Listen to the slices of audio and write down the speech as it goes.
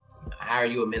how are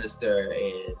you a minister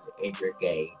and you're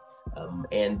gay?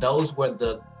 And those were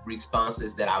the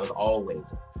responses that I was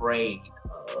always afraid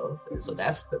of. And so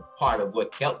that's the part of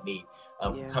what kept me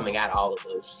coming out all of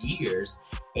those years.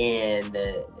 And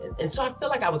so I feel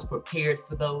like I was prepared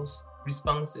for those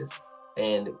responses.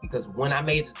 And because when I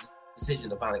made the decision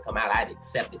to finally come out, I'd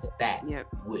accepted that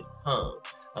would come.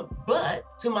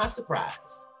 But to my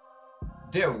surprise,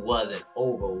 there was an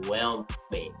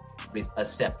overwhelming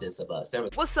acceptance of us.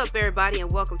 What's up, everybody,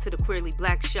 and welcome to the Queerly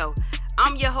Black Show.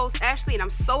 I'm your host, Ashley, and I'm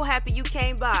so happy you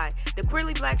came by. The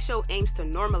Queerly Black Show aims to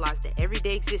normalize the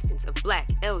everyday existence of Black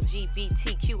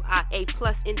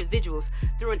LGBTQIA+ individuals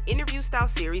through an interview-style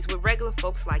series with regular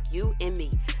folks like you and me.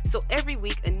 So every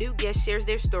week, a new guest shares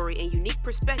their story and unique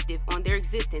perspective on their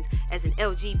existence as an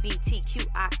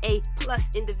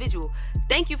LGBTQIA+ individual.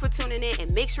 Thank you for tuning in,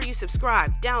 and make sure you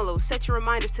subscribe, download, set your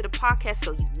reminders to the podcast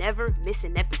so you never miss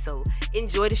an episode.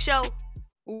 Enjoy the show.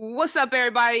 What's up,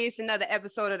 everybody? It's another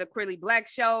episode of the Queerly Black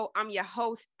Show. I'm your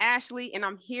host, Ashley, and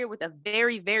I'm here with a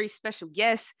very, very special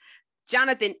guest.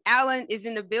 Jonathan Allen is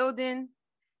in the building.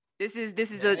 This is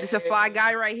a fly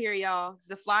guy right here, y'all. This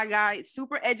is a fly guy,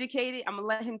 super educated. I'm gonna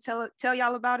let him tell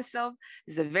y'all about himself.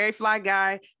 This is a very fly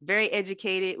guy, very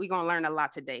educated. We're gonna learn a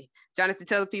lot today. Jonathan,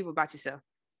 tell the people about yourself.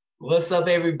 What's up,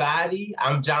 everybody?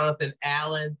 I'm Jonathan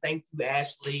Allen. Thank you,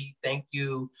 Ashley. Thank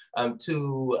you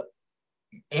to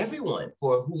everyone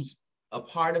for who's a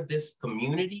part of this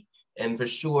community, and for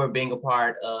sure being a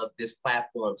part of this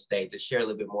platform today to share a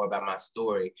little bit more about my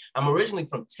story. I'm originally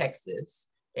from Texas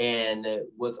and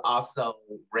was also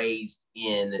raised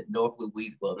in South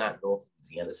Louisiana.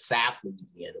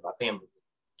 My family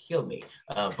would kill me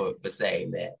for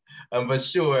saying that. But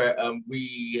sure,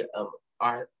 we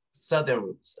are Southern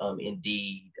roots,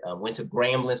 indeed. Went to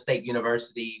Grambling State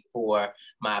University for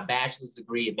my bachelor's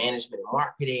degree in management and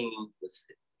marketing.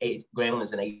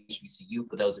 Grambling's an HBCU,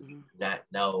 for those of you who do not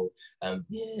know.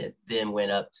 Then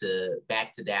went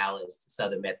back to Dallas, to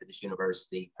Southern Methodist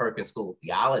University, Perkins School of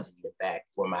Theology, in fact,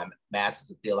 for my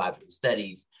Master's of Theological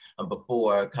Studies,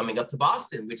 before coming up to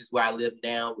Boston, which is where I live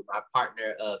now with my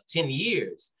partner of 10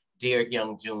 years, Derek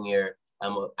Young Jr.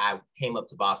 I came up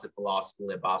to Boston for law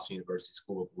school at Boston University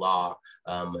School of Law,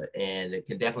 and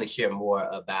can definitely share more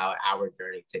about our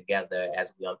journey together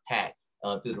as we unpack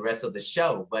through the rest of the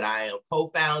show. But I am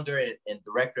co-founder and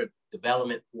director of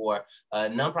development for a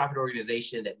nonprofit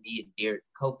organization that me and Derek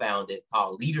co-founded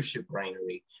called Leadership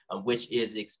Brainery, which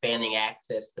is expanding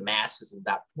access to master's and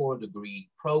doctoral degree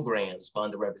programs for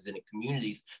underrepresented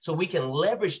communities, so we can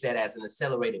leverage that as an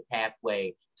accelerated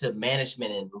pathway to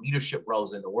management and leadership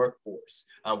roles in the workforce,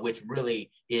 which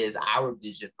really is our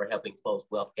vision for helping close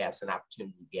wealth gaps and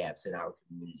opportunity gaps in our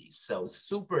communities. So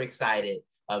super excited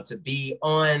to be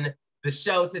on the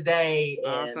show today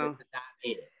and awesome. To dive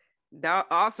in.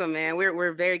 Awesome, man.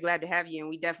 We're very glad to have you, and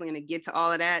we definitely going to get to all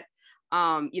of that.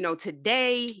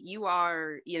 Today you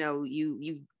are,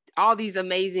 you all these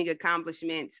amazing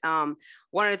accomplishments.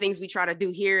 One of the things we try to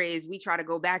do here is we try to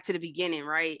go back to the beginning,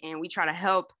 right? And we try to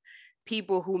help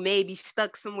people who may be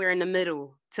stuck somewhere in the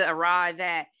middle to arrive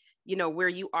at, where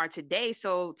you are today.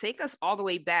 So take us all the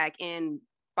way back, and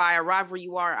by arrive where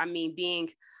you are, I mean being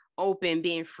open,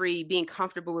 being free, being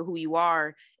comfortable with who you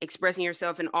are, expressing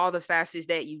yourself in all the facets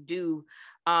that you do,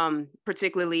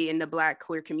 particularly in the Black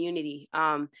queer community.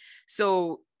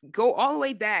 So go all the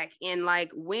way back, and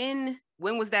like when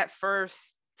was that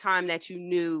first time that you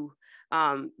knew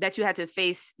that you had to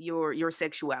face your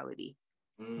sexuality?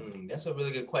 That's a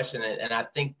really good question, and I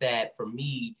think that for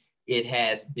me it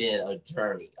has been a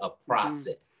journey, a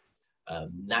process,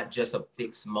 not just a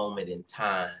fixed moment in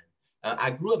time.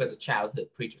 I grew up as a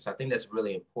childhood preacher, so I think that's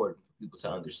really important for people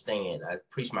to understand. I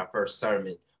preached my first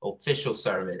official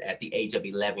sermon, at the age of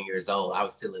 11 years old. I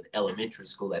was still in elementary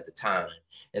school at the time.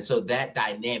 And so that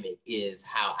dynamic is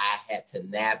how I had to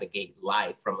navigate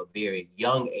life from a very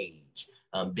young age,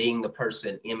 being the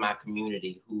person in my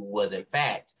community who was, in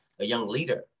fact, a young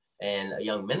leader and a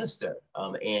young minister,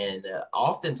 and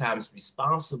oftentimes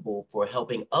responsible for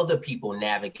helping other people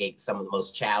navigate some of the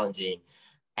most challenging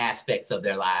aspects of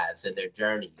their lives and their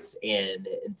journeys. And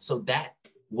so that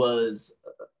was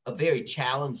a very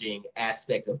challenging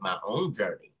aspect of my own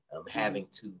journey, having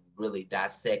to really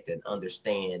dissect and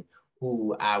understand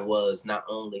who I was, not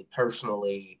only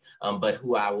personally, but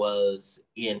who I was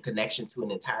in connection to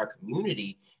an entire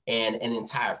community and an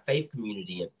entire faith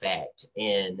community, in fact.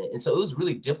 And so it was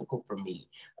really difficult for me.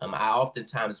 I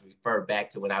oftentimes refer back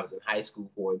to when I was in high school,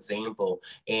 for example,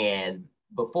 and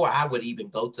before I would even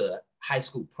go to high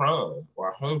school prom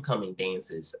or homecoming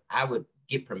dances, I would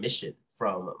get permission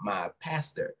from my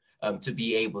pastor to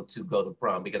be able to go to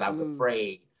prom, because I was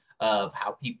afraid of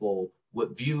how people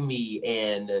would view me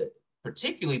and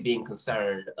particularly being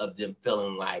concerned of them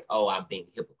feeling like, oh, I'm being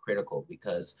hypocritical,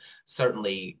 because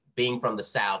certainly being from the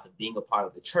South and being a part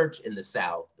of the church in the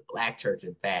South, the Black church,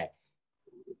 in fact,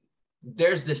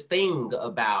 there's this thing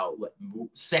about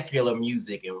secular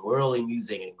music and worldly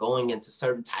music and going into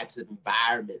certain types of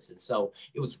environments. And so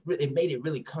it made it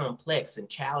really complex and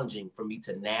challenging for me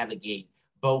to navigate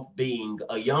both being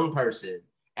a young person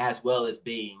as well as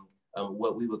being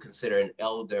what we would consider an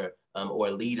elder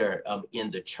or leader in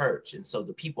the church. And so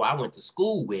the people I went to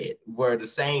school with were the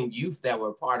same youth that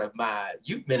were part of my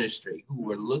youth ministry, who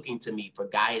were looking to me for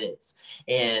guidance.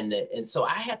 And so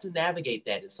I had to navigate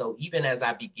that. And so even as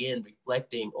I began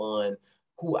reflecting on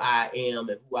who I am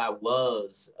and who I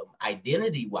was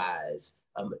identity-wise,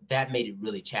 that made it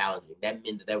really challenging. That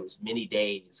meant that there was many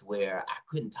days where I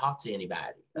couldn't talk to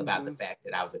anybody about the fact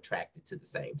that I was attracted to the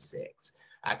same sex.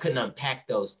 I couldn't unpack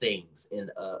those things in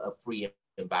a free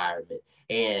environment.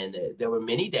 And there were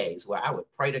many days where I would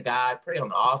pray to God, pray on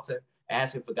the altar,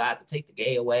 asking for God to take the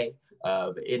gay away.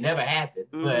 It never happened,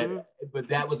 but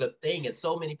that was a thing. And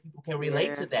so many people can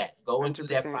relate to that, going 100%. Through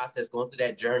that process, going through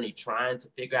that journey, trying to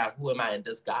figure out who am I and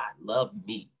does God love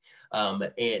me?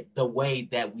 And the way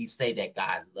that we say that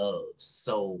God loves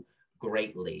so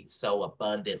greatly, so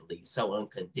abundantly, so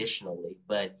unconditionally,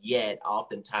 but yet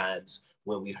oftentimes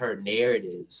when we heard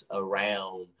narratives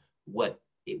around what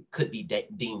it could be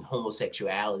deemed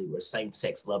homosexuality or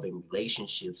same-sex loving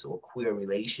relationships or queer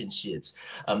relationships,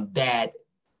 that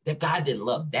God didn't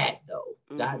love that though.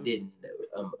 God didn't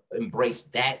embrace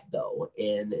that though.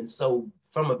 And so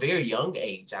from a very young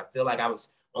age, I feel like I was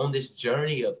on this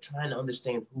journey of trying to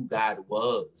understand who God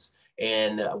was.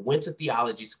 And I went to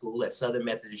theology school at Southern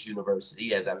Methodist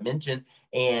University, as I mentioned,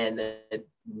 and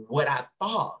what I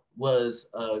thought was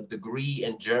a degree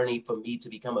and journey for me to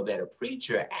become a better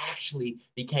preacher actually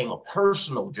became a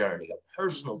personal journey, a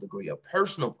personal degree, a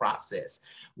personal process,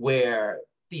 where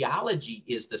theology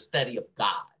is the study of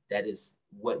God. That is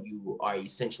what you are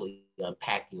essentially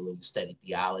unpacking when you study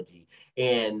theology.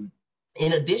 And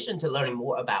in addition to learning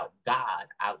more about God,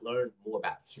 I learned more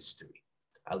about history.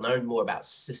 I learned more about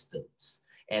systems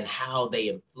and how they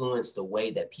influence the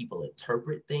way that people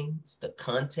interpret things, the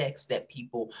context that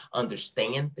people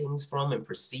understand things from and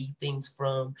perceive things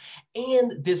from,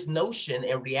 and this notion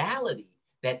and reality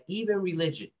that even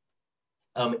religion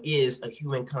is a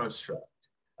human construct,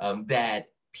 that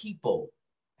people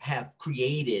have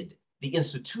created the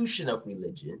institution of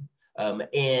religion,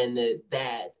 and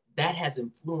that has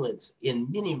influenced in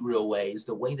many real ways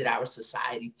the way that our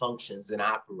society functions and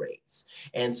operates.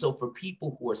 And so for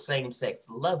people who are same-sex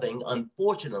loving,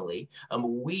 unfortunately,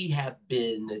 we have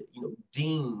been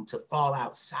deemed to fall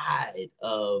outside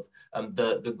of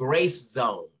the grace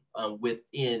zone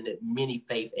within many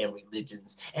faith and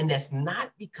religions. And that's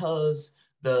not because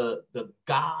the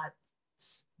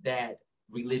gods that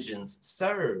religions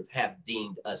serve have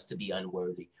deemed us to be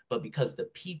unworthy, but because the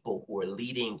people who are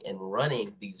leading and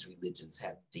running these religions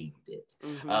have deemed it.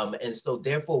 And so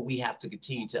therefore we have to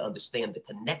continue to understand the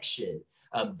connection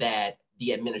that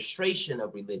the administration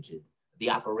of religion, the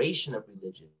operation of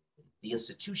religion, the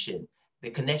institution, the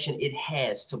connection it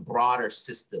has to broader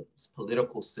systems,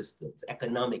 political systems,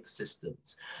 economic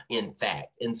systems, in fact.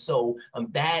 And so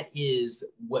that is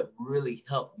what really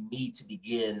helped me to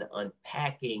begin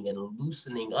unpacking and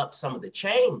loosening up some of the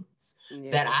chains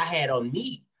that I had on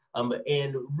me,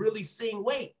 and really seeing,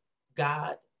 wait,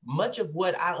 God, much of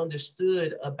what I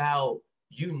understood about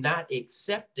you not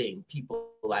accepting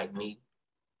people like me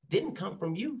didn't come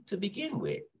from you to begin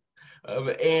with.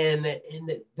 And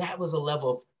that was a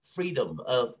level of freedom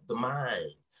of the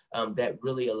mind that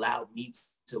really allowed me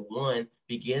to, one,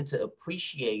 begin to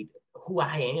appreciate who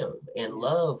I am and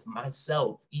love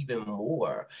myself even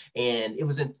more. And it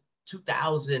was in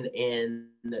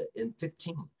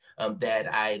 2015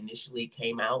 that I initially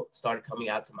started coming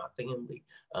out to my family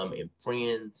and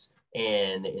friends.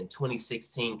 And in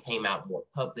 2016 came out more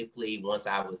publicly once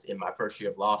I was in my first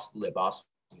year of law school at Boston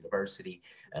University,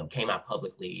 came out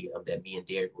publicly that me and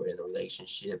Derek were in a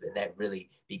relationship, and that really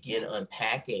began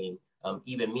unpacking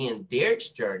even me and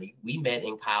Derek's journey. We met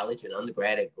in college and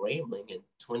undergrad at Grambling in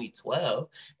 2012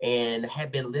 and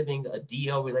had been living a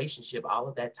DL relationship all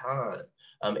of that time.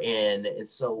 And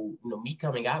so, me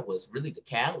coming out was really the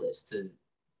catalyst to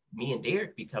me and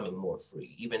Derek becoming more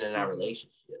free, even in our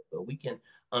relationship. But we can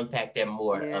unpack that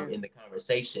more in the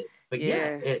conversation. But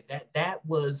that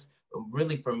was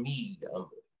really for me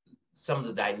some of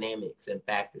the dynamics and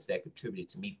factors that contributed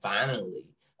to me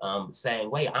finally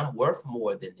saying, wait, I'm worth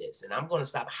more than this. And I'm going to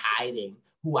stop hiding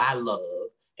who I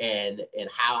love and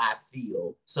how I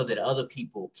feel so that other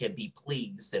people can be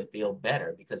pleased and feel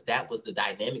better, because that was the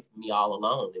dynamic for me all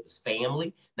along. It was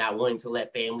family, not wanting to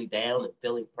let family down and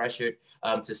feeling pressured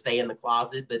to stay in the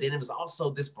closet. But then it was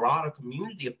also this broader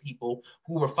community of people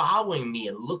who were following me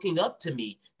and looking up to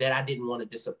me that I didn't want to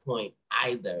disappoint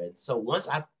either. And so once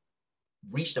I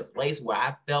reached a place where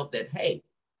I felt that, hey,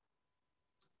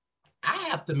 I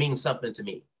have to mean something to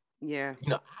me. Yeah. You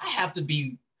know, I have to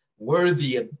be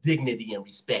worthy of dignity and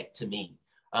respect to me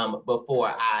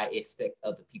before I expect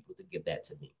other people to give that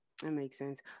to me. That makes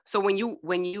sense. So when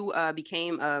you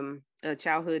became a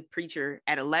childhood preacher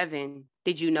at 11,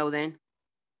 did you know then?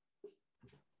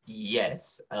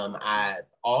 Yes, I've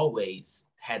always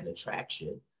had an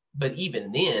attraction, but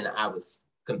even then, I was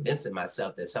convincing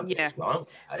myself that something Yeah, was wrong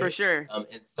about for it. sure. And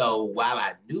so while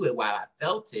I knew it, while I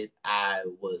felt it, I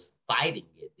was fighting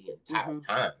it the entire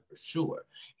time for sure.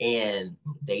 And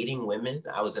dating women,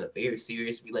 I was in a very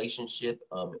serious relationship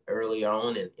early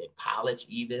on in college,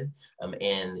 even,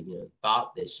 and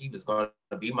thought that she was going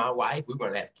to be my wife. We were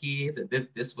going to have kids, and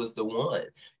this was the one.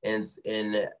 And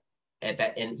at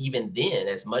that, and even then,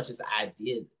 as much as I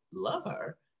did love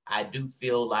her, I do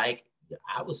feel like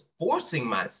I was forcing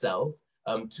myself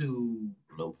to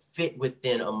fit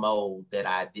within a mold that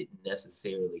I didn't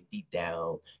necessarily deep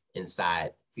down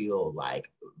inside feel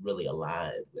like really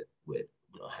aligned with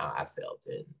how I felt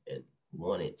and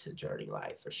wanted to journey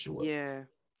life for sure. Yeah,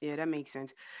 yeah, that makes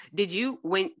sense. Did you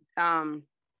when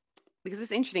because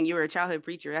it's interesting, you were a childhood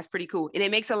preacher. That's pretty cool, and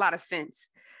it makes a lot of sense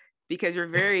because you're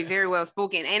very, very well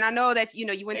spoken. And I know that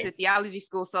you went to theology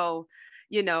school, so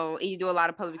and you do a lot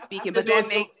of public speaking. I've been but that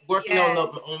doing makes working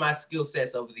on my skill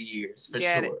sets over the years for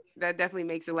sure. That definitely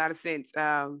makes a lot of sense.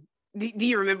 Do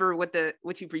you remember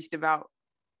what you preached about?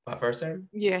 My first sermon?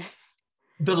 Yeah.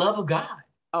 The love of God.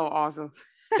 Oh, awesome.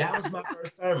 That was my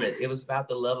first sermon. It was about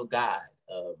the love of God.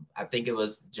 I think it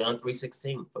was John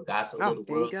 3:16. For God so loved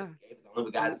the world, that he gave his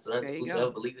only begotten Son, that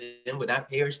whosoever believes in him would not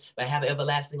perish, but have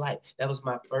everlasting life. That was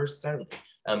my first sermon.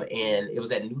 And it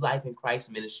was at New Life in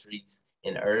Christ Ministries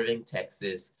in Irving,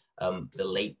 Texas. The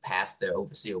late pastor,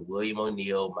 overseer William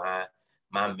O'Neill,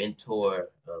 my mentor,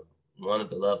 one of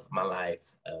the love of my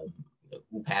life,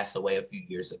 who passed away a few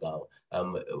years ago,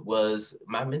 was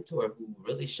my mentor, who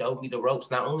really showed me the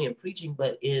ropes, not only in preaching,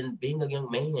 but in being a young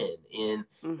man, in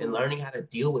learning how to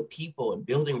deal with people and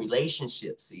building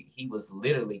relationships. He was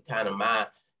literally kind of my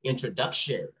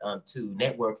introduction to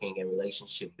networking and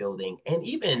relationship building, and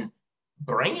even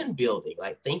brand building,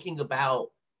 like thinking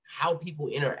about how people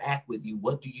interact with you.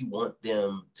 What do you want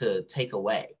them to take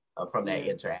away from that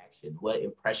interaction? What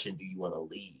impression do you want to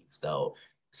leave? So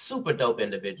super dope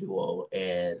individual,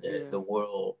 and the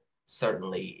world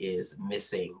certainly is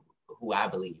missing who I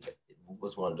believe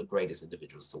was one of the greatest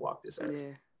individuals to walk this earth.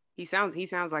 Yeah, he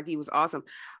sounds like he was awesome.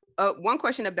 One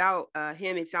question about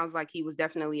him: it sounds like he was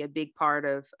definitely a big part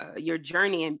of your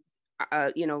journey, and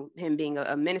him being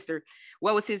a minister.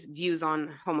 What was his views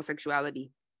on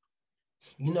homosexuality?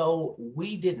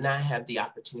 We did not have the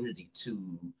opportunity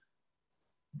to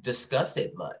discuss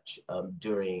it much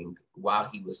while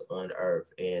he was on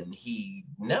earth, and he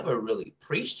never really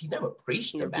preached. He never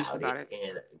preached about it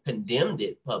and condemned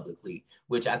it publicly,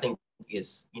 which I think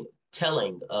is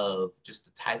telling of just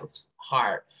the type of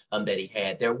heart that he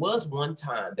had. There was one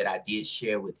time that I did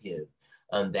share with him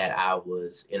that I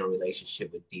was in a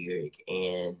relationship with Derek,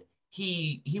 and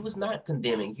he was not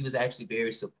condemning. He was actually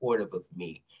very supportive of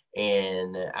me.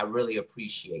 And I really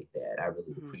appreciate that.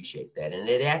 Appreciate that. And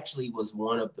it actually was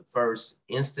one of the first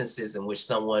instances in which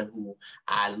someone who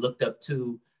I looked up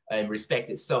to and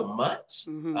respected so much,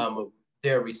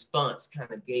 their response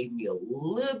kind of gave me a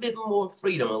little bit more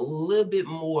freedom, a little bit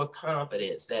more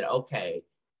confidence that, okay,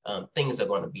 things are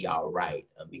going to be all right,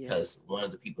 because one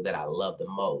of the people that I love the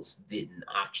most didn't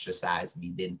ostracize me,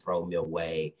 didn't throw me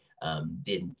away,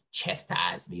 didn't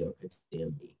chastise me or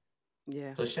condemn me.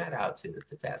 Yeah. So shout out to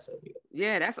Faso.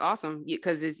 Yeah, that's awesome.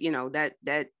 Because it's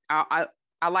that I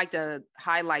like to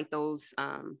highlight those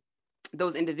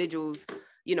individuals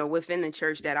within the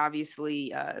church that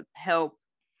obviously help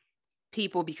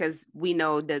people, because we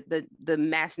know that the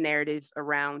mass narrative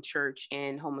around church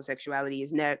and homosexuality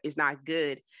is not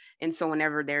good. And so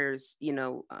whenever there's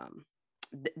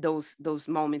those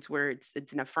moments where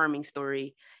it's an affirming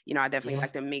story, I definitely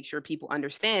like to make sure people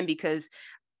understand, because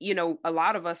a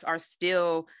lot of us are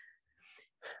still,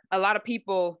 a lot of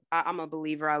people, I'm a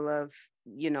believer. I love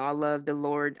the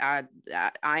Lord. I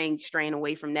ain't straying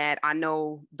away from that. I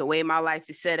know the way my life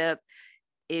is set up,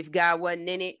 if God wasn't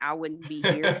in it, I wouldn't be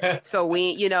here. So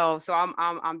so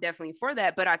I'm definitely for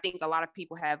that. But I think a lot of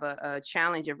people have a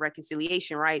challenge of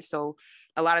reconciliation, right? So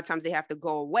a lot of times they have to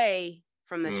go away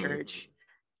from the Mm-hmm. church,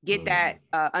 get Mm-hmm.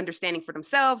 that understanding for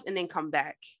themselves, and then come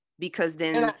back, because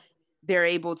then they're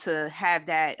able to have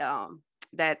that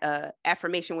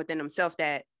affirmation within themselves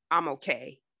that I'm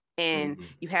okay, and mm-hmm.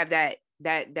 you have that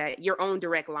your own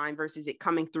direct line versus it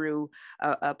coming through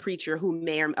a preacher who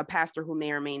may, or a pastor who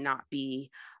may or may not be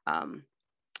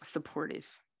supportive.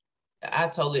 I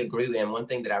totally agree. And one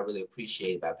thing that I really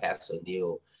appreciate about Pastor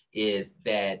O'Neill is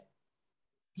that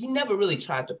he never really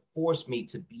tried to force me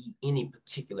to be any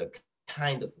particular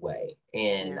kind of way.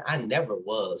 And I never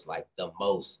was like the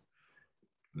most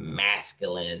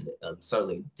masculine,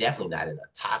 certainly definitely not in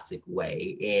a toxic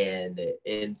way. And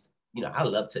you know, I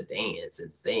love to dance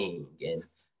and sing,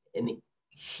 and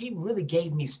he really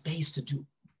gave me space to do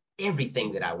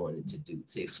everything that I wanted to do,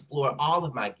 to explore all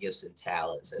of my gifts and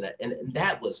talents. And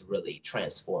that was really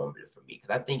transformative for me. Because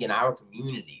I think in our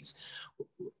communities,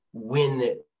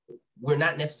 when we're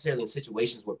not necessarily in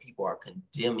situations where people are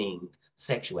condemning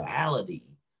sexuality,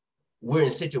 we're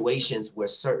in situations where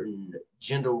certain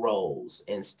gender roles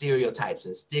and stereotypes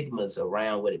and stigmas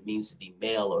around what it means to be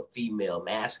male or female,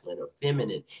 masculine or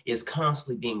feminine is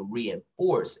constantly being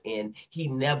reinforced. And he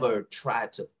never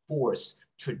tried to force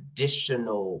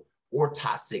traditional or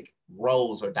toxic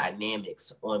roles or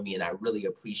dynamics on me. And I really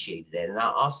appreciated that. And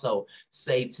I also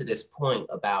say to this point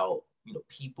about, you know,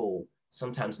 people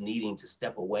sometimes needing to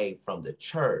step away from the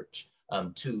church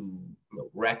to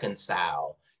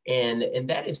reconcile. And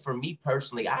that is, for me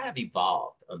personally, I have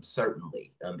evolved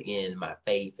certainly in my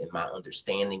faith and my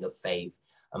understanding of faith,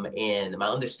 and my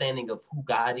understanding of who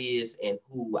God is and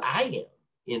who I am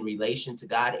in relation to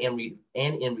God and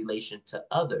in relation to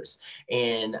others.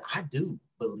 And I do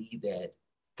believe that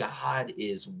God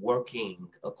is working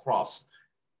across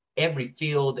every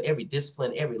field, every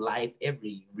discipline, every life,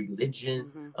 every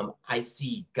religion. I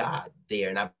see God there.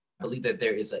 And I believe that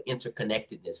there is an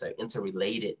interconnectedness, an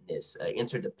interrelatedness, an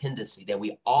interdependency that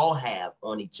we all have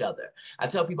on each other. I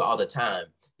tell people all the time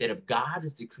that if God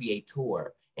is the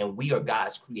creator and we are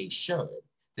God's creation,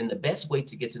 then the best way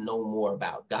to get to know more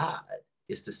about God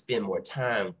is to spend more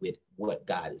time with what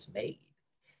God has made.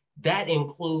 That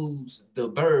includes the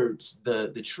birds,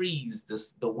 the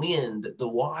trees, the wind, the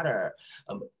water.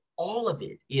 All of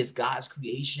it is God's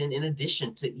creation in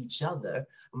addition to each other.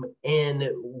 And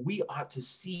we ought to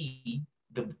see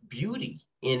the beauty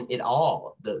in it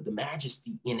all, the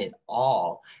majesty in it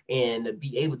all, and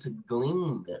be able to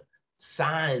glean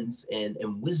signs and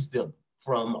wisdom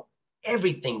from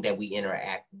everything that we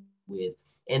interact with.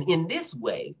 And in this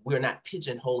way, we're not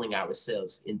pigeonholing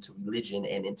ourselves into religion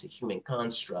and into human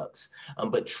constructs,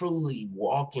 but truly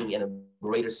walking in a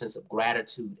greater sense of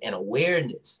gratitude and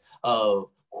awareness of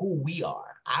who we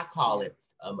are. I call it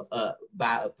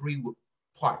by a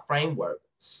three-part framework: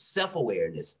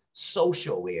 self-awareness,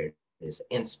 social awareness,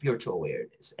 and spiritual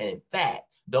awareness. And in fact,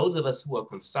 those of us who are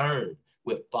concerned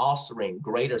with fostering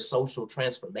greater social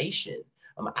transformation,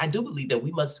 I do believe that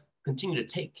we must continue to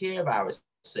take care of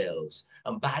ourselves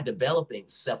by developing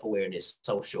self-awareness,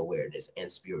 social awareness, and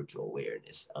spiritual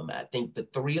awareness. I think the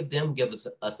three of them give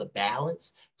us a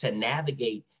balance to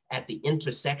navigate at the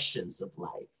intersections of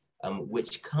life,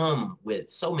 which come with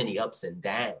so many ups and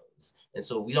downs. And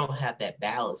so we don't have that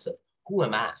balance of who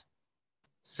am I?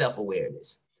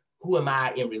 Self-awareness. Who am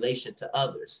I in relation to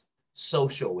others?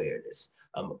 Social awareness.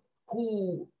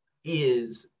 Who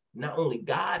is not only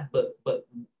God, but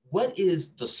what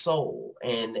is the soul,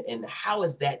 and how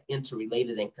is that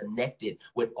interrelated and connected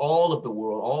with all of the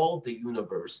world, all of the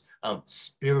universe?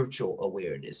 Spiritual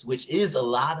awareness, which is a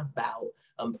lot about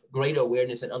greater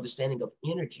awareness and understanding of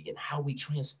energy and how we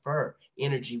transfer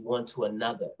energy one to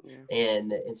another.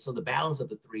 And so the balance of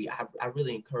the three, I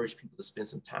really encourage people to spend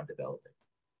some time developing.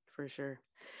 For sure.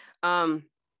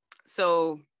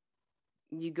 So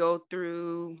you go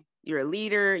through, you're a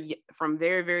leader from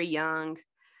very, very young.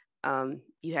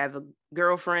 You have a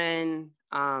girlfriend,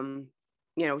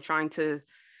 trying to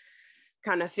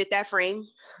kind of fit that frame.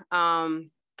 And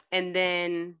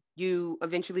then you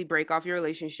eventually break off your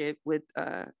relationship with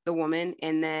the woman.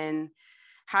 And then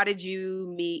how did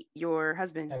you meet your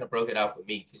husband? Kind of broke it off with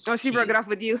me. Oh, she broke it off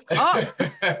with you? Oh!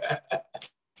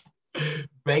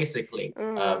 Basically.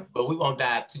 But we won't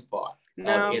dive too far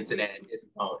into that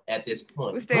at this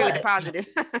point. We'll stay with the positive.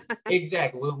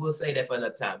 Exactly. We'll say that for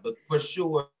another time. But for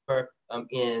sure,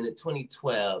 in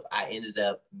 2012, I ended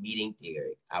up meeting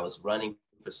Derek. I was running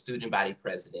for student body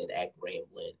president at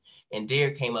Grambling. And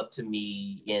Derek came up to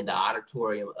me in the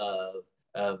auditorium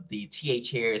of the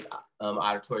T.H. Harris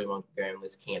auditorium on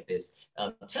Grambling's campus,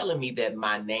 telling me that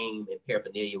my name and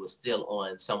paraphernalia was still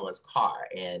on someone's car.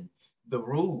 And the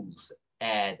rules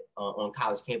on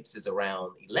college campuses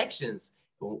around elections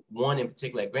one in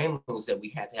particular at Grambling was that we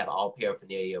had to have all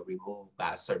paraphernalia removed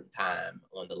by a certain time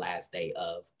on the last day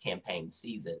of campaign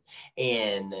season.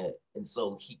 And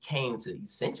so he came to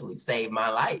essentially save my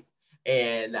life.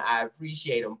 And I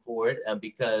appreciate him for it,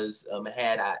 because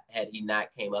had he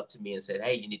not came up to me and said,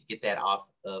 "Hey, you need to get that off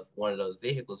of one of those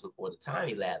vehicles before the time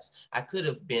elapsed," I could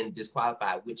have been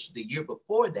disqualified. Which the year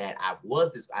before that,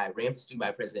 I ran for student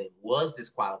body president, was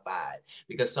disqualified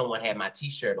because someone had my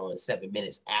T-shirt on 7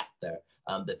 minutes after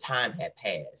the time had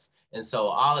passed. And so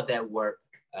all of that work,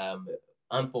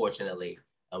 unfortunately,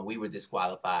 we were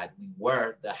disqualified. We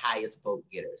were the highest vote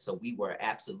getter. So we were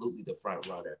absolutely the front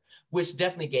runner, which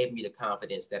definitely gave me the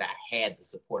confidence that I had the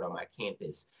support on my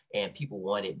campus and people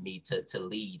wanted me to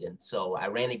lead. And so I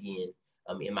ran again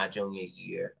in my junior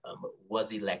year,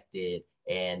 was elected,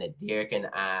 and Derek and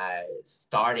I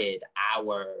started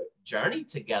our journey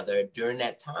together during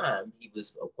that time. He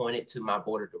was appointed to my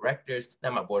board of directors,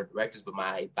 not my board of directors, but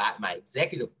my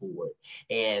executive board,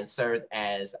 and served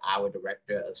as our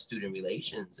director of student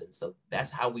relations. And so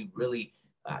that's how we really,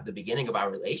 the beginning of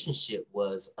our relationship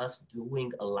was us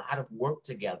doing a lot of work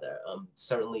together,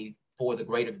 certainly for the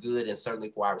greater good and certainly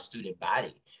for our student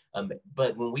body.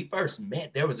 But when we first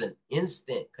met, there was an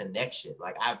instant connection.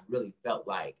 Like, I've really felt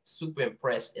like super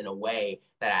impressed in a way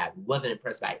that I wasn't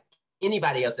impressed by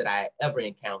anybody else that I ever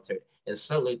encountered, and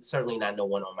certainly not no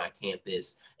one on my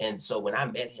campus. And so when I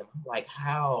met him, I'm like,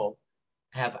 how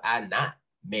have I not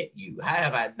met you? How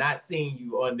have I not seen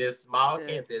you on this small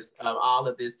campus all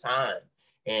of this time?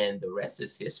 And the rest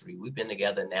is history. We've been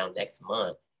together now next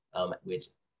month, which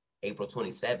April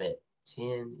 27th,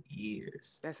 10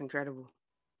 years. That's incredible.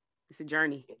 It's a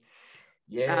journey.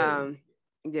 Yes.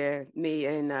 Yeah, me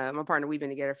and my partner, we've been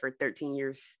together for 13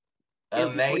 years.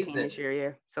 Amazing. It'll be 14 this year,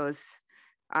 yeah. So it's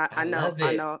I know,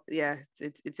 I know. Yeah,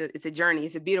 it's a journey.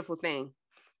 It's a beautiful thing.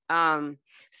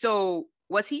 So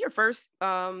was he your first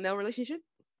male relationship?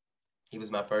 He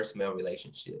was my first male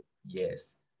relationship.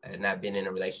 Yes. I had not been in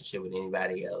a relationship with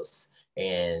anybody else.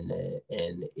 And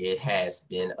it has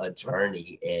been a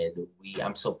journey. And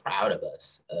I'm so proud of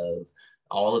us, of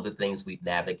all of the things we've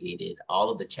navigated, all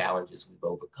of the challenges we've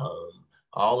overcome,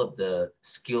 all of the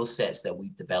skill sets that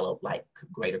we've developed, like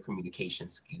greater communication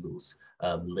skills,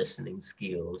 listening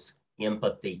skills,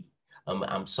 empathy.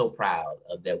 I'm so proud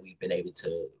of that we've been able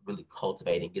to really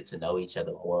cultivate and get to know each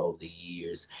other more over the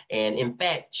years. And in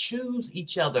fact, choose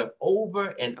each other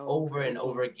over and over and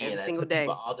over again. Every single day.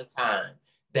 People all the time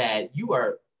that you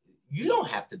don't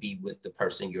have to be with the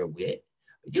person you're with.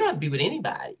 You don't have to be with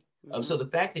anybody. So the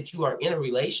fact that you are in a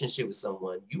relationship with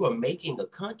someone, you are making a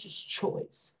conscious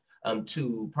choice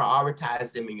to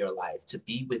prioritize them in your life, to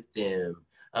be with them.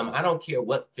 I don't care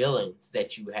what feelings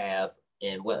that you have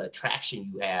and what attraction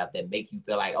you have that make you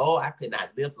feel like, oh, I could not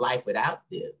live life without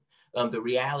them. The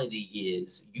reality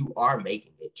is you are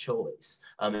making a choice.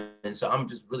 And so I'm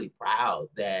just really proud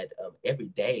that every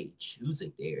day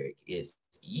choosing Derek is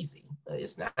easy.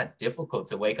 It's not difficult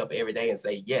to wake up every day and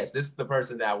say, yes, this is the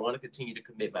person that I want to continue to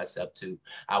commit myself to.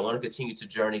 I want to continue to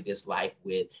journey this life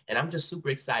with. And I'm just super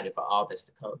excited for all that's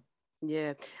to come.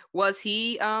 Yeah. Was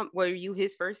he, were you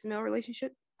his first male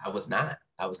relationship? I was not.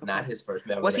 I was not his first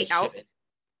male relationship. Was he out?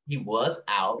 He was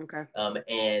out. Okay.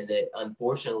 And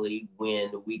unfortunately,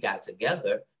 when we got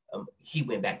together, he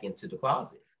went back into the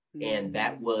closet. And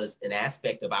that was an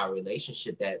aspect of our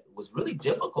relationship that was really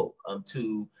difficult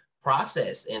to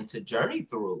process and to journey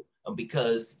through,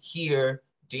 because here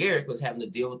Derek was having to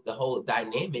deal with the whole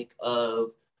dynamic of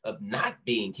not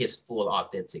being his full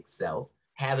authentic self,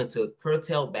 having to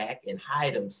curtail back and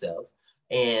hide himself.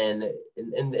 And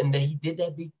then he did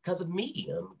that because of me,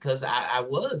 because I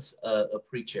was a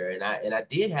preacher, and I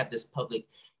did have this public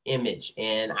image,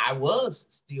 and I was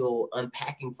still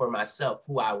unpacking for myself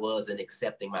who I was and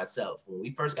accepting myself. When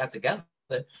we first got together,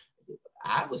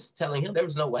 I was telling him there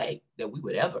was no way that we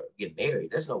would ever get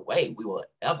married. There's no way we will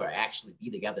ever actually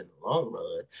be together in the long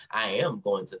run. I am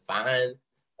going to find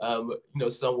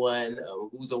someone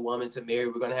who's a woman to marry.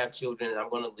 We're going to have children, and I'm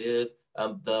going to live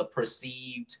the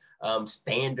perceived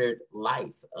standard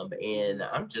life. And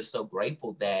I'm just so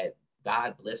grateful that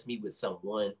God blessed me with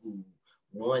someone who,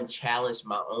 one, challenged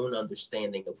my own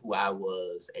understanding of who I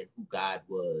was and who God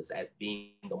was, as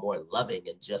being a more loving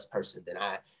and just person than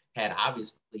I had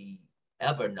obviously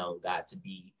ever known God to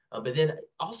be. But then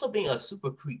also being a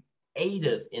super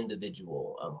creative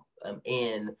individual,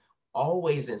 and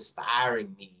always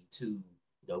inspiring me to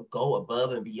go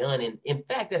above and beyond. And in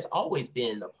fact, that's always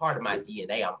been a part of my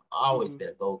DNA. I've always been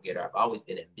a go-getter. I've always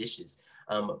been ambitious.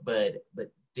 But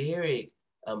Derek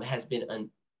has been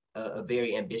a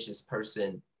very ambitious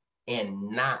person, and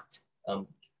not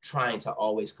trying to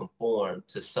always conform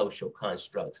to social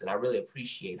constructs. And I really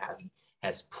appreciate how he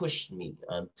has pushed me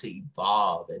to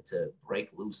evolve and to break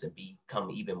loose and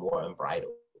become even more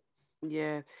unbridled.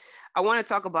 Yeah. I want to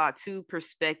talk about two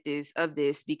perspectives of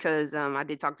this because I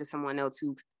did talk to someone else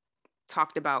who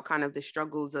talked about kind of the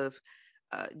struggles of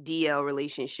DL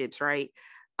relationships, right?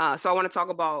 So I want to talk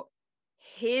about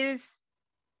his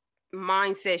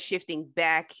mindset shifting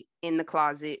back in the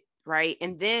closet, right?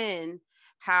 And then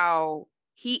how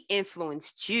he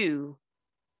influenced you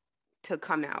to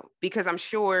come out, because I'm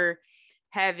sure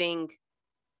having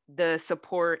the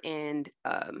support and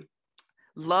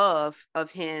love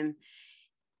of him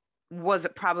was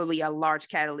probably a large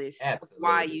catalyst of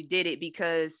why you did it.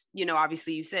 Because, you know,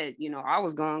 obviously you said, you know, I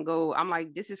was going to go, I'm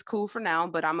like, this is cool for now,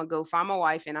 but I'm going to go find my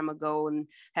wife and I'm going to go and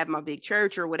have my big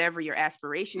church or whatever your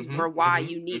aspirations were, why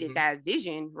you needed that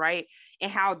vision, right?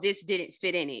 And how this didn't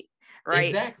fit in it, right?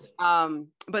 Exactly.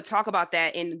 But talk about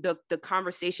that and the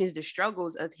conversations, the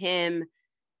struggles of him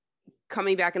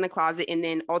coming back in the closet, and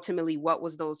then ultimately what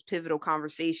was those pivotal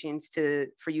conversations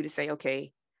for you to say,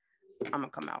 okay, I'm gonna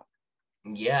come out.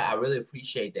 Yeah, I really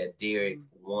appreciate that Derek,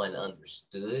 one,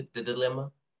 understood the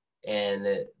dilemma and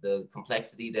the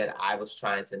complexity that I was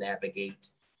trying to navigate.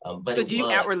 But so did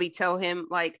you outwardly tell him,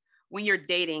 like, when you're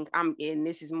dating, and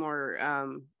this is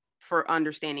more for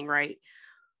understanding, right?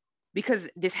 Because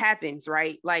this happens,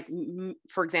 right? Like,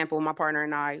 for example, my partner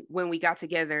and I, when we got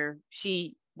together,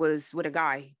 she was with a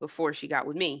guy before she got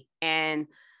with me. And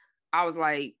I was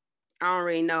like, I don't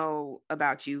really know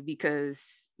about you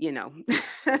because, you know,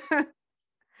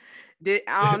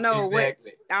 I don't know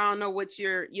exactly. I don't know what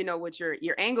your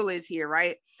angle is here,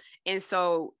 right? And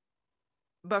so,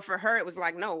 but for her, it was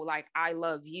like, no, like, I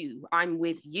love you, I'm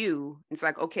with you. It's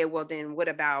like, okay, well then what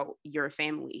about your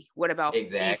family? What about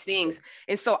these things?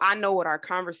 And so I know what our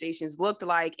conversations looked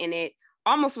like, and it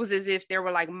almost was as if there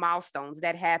were like milestones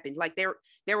that happened. Like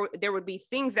there would be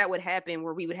things that would happen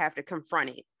where we would have to confront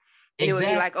it. And it would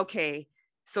be like, okay,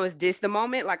 so is this the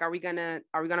moment? Like, are we gonna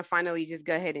finally just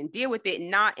go ahead and deal with it?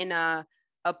 Not in a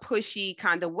pushy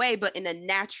kind of way, but in a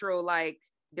natural, like,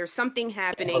 there's something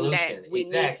happening evolution, that we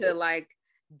need to like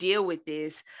deal with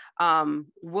this.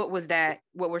 What was that?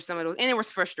 What were some of those? And there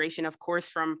was frustration, of course,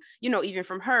 from, you know, even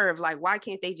from her, of like, why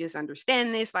can't they just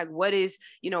understand this? Like, what is,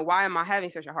 you know, why am I having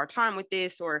such a hard time with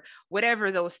this? Or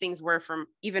whatever those things were from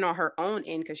even on her own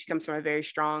end, because she comes from a very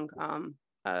strong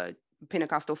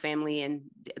Pentecostal family, and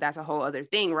that's a whole other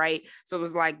thing, right? So it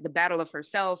was like the battle of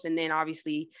herself, and then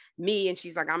obviously me, and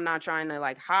she's like, I'm not trying to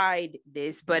like hide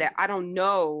this, but I don't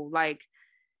know like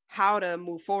how to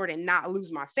move forward and not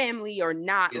lose my family, or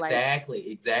not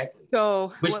exactly.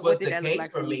 So which what was did the that case look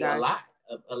like for me.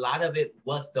 A lot of it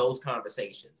was those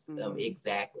conversations.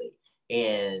 Exactly.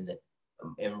 And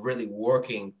really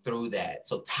working through that.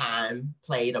 So time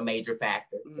played a major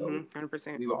factor. So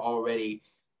 100%. We were already,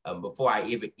 before I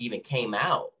even came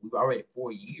out, we were already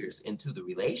 4 years into the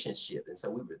relationship. And so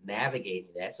we were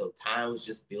navigating that. So time was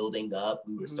just building up.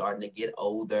 We were starting to get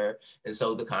older. And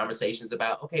so the conversations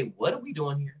about, okay, what are we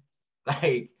doing here?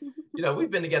 Like, you know, we've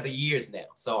been together years now.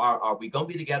 So are we going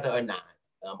to be together or not?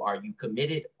 Are you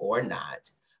committed or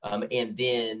not? And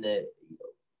then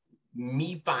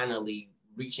me finally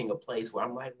reaching a place where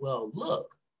I'm like, well,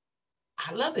 look,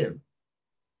 I love him.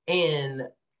 And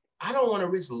I don't want to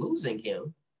risk losing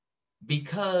him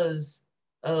because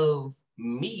of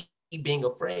me being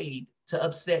afraid to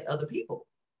upset other people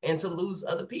and to lose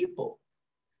other people.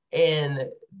 And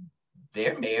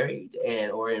they're married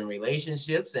and or in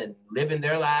relationships and living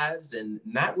their lives and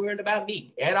not worrying about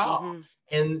me at all.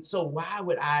 And so why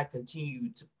would I continue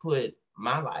to put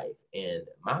my life and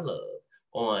my love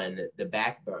on the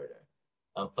back burner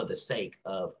for the sake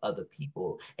of other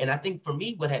people? And I think for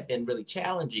me, what had been really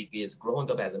challenging is growing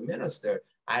up as a minister,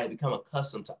 I had become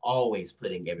accustomed to always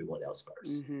putting everyone else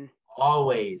first.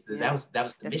 Always. Yeah. That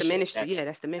was the mission. The ministry.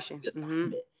 That's the mission.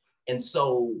 And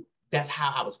so that's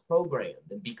how I was programmed.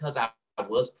 And because I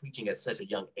was preaching at such a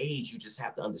young age, you just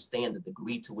have to understand the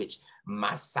degree to which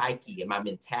my psyche and my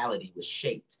mentality was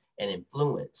shaped and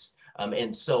influenced.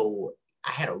 And so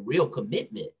I had a real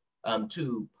commitment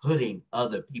to putting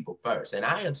other people first. And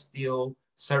I am still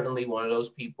certainly one of those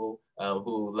people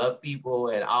who love people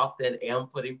and often am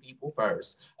putting people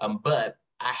first. But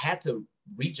I had to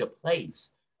reach a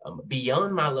place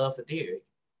beyond my love for Derek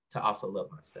to also love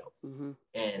myself.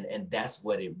 And that's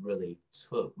what it really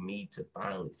took me to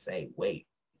finally say, wait,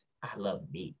 I love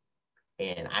me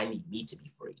and I need me to be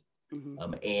free.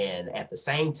 And at the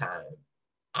same time,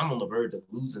 I'm on the verge of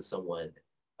losing someone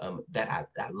that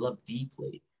I love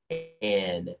deeply.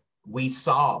 And we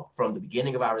saw from the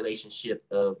beginning of our relationship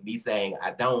of me saying,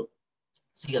 I don't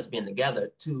see us being together,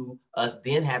 to us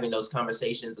then having those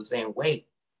conversations of saying, wait,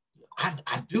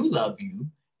 I do love you.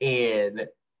 And,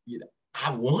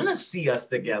 I want to see us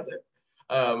together.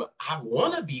 I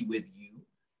want to be with you,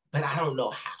 but I don't know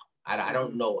how. I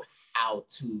don't know how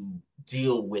to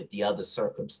deal with the other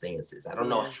circumstances. I don't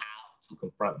know how to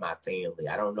confront my family.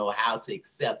 I don't know how to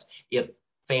accept if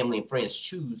family and friends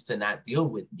choose to not deal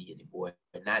with me anymore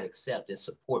and not accept and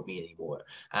support me anymore.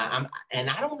 And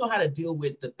I don't know how to deal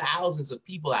with the thousands of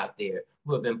people out there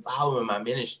who have been following my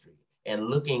ministry and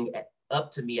looking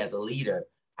up to me as a leader.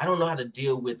 I don't know how to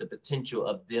deal with the potential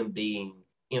of them being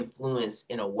influenced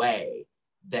in a way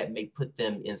that may put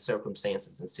them in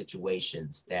circumstances and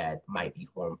situations that might be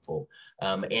harmful.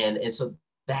 And so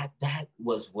that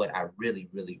was what I really,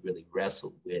 really, really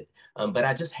wrestled with. But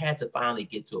I just had to finally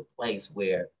get to a place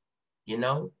where,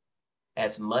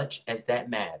 as much as that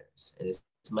matters, and as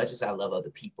much as I love other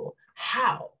people,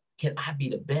 how can I be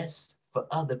the best for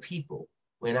other people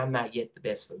when I'm not yet the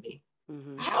best for me?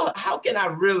 Mm-hmm. How can I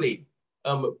really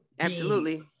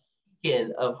Absolutely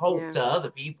be of hope to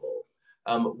other people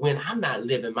when I'm not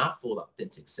living my full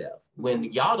authentic self, when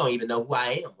y'all don't even know who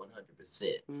I am 100%.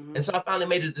 Mm-hmm. And so I finally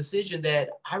made a decision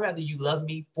that I'd rather you love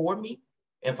me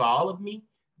and for all of me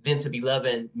than to be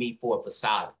loving me for a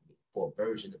facade of me, for a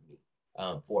version of me,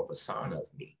 for a persona of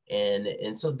me.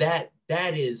 And so that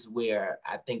is where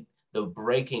I think the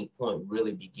breaking point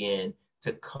really began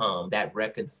to come, that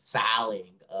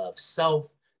reconciling of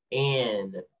self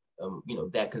and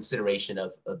that consideration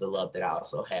of the love that I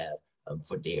also have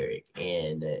for Derek.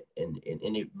 And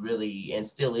it really, and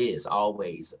still is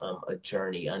always a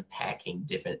journey unpacking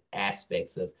different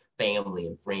aspects of family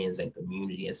and friends and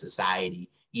community and society,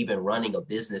 even running a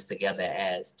business together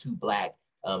as two Black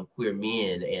queer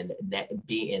men, and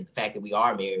the fact that we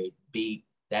are married,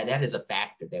 that is a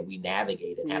factor that we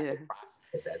navigate and have to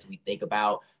process as we think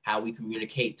about how we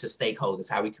communicate to stakeholders,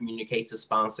 how we communicate to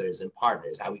sponsors and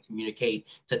partners, how we communicate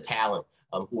to talent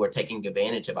who are taking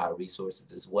advantage of our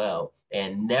resources as well,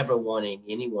 and never wanting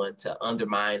anyone to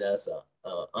undermine us,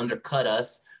 undercut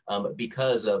us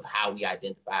because of how we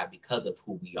identify, because of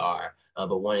who we are,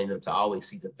 but wanting them to always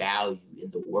see the value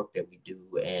in the work that we do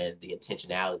and the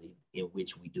intentionality in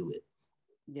which we do it.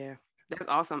 Yeah, that's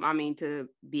awesome. I mean, to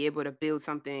be able to build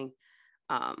something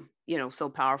so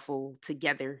powerful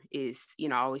together is,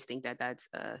 I always think that's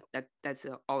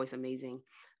always amazing.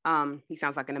 He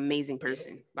sounds like an amazing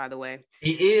person, by the way.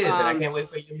 He is, and I can't wait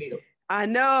for you to meet him. I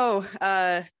know.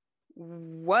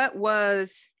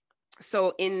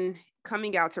 So in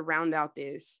coming out to round out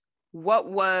this, what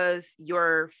was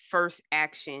your first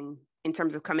action in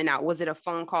terms of coming out? Was it a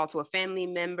phone call to a family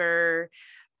member?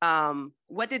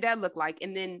 What did that look like?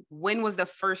 And then when was the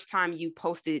first time you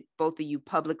posted, both of you,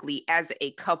 publicly as a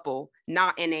couple,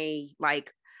 not in a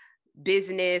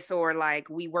business or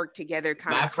we work together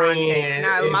kind of context?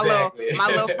 Now, exactly. my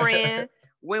little friend.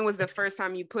 When was the first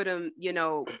time you put them,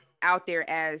 out there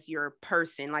as your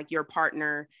person, like your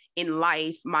partner in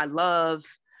life, my love,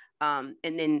 and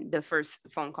then the first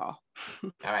phone call?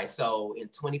 All right. So in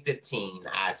 2015,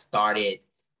 I started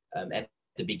at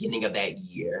the beginning of that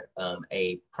year,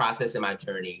 a process in my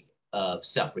journey of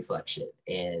self-reflection.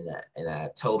 And I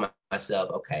told myself,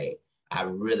 okay, I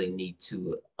really need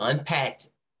to unpack,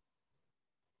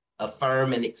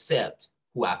 affirm, and accept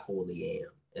who I fully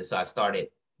am. And so I started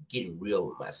getting real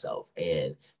with myself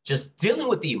and just dealing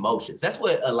with the emotions. That's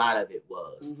what a lot of it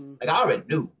was. Mm-hmm. I already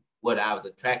knew what I was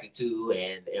attracted to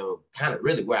and kind of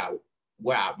really where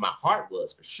my heart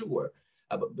was, for sure.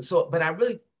 But I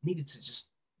really needed to just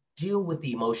deal with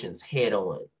the emotions head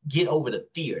on, get over the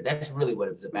fear. That's really what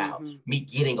it was about. Mm-hmm. Me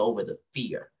getting over the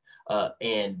fear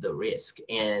and the risk.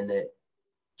 And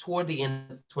toward the end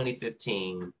of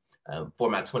 2015, for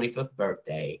my 25th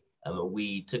birthday,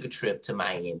 we took a trip to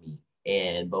Miami,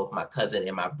 and both my cousin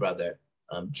and my brother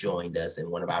joined us, and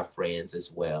one of our friends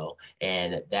as well.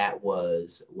 And that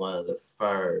was one of the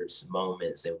first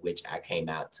moments in which I came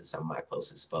out to some of my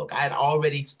closest folk. I had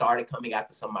already started coming out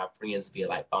to some of my friends via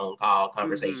phone call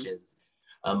conversations.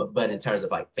 Mm-hmm. But in terms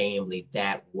of family,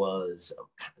 that was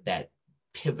that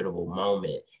pivotal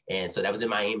moment. And so that was in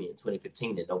Miami in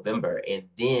 2015 in November. And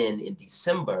then in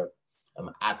December,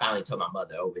 I finally told my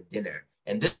mother over dinner.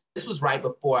 And this was right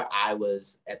before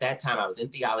at that time, I was in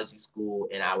theology school,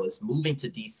 and I was moving to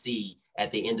DC at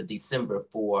the end of December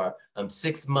for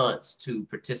 6 months to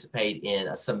participate in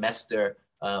a semester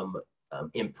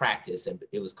in practice. And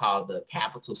it was called the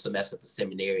Capital Semester for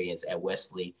Seminarians at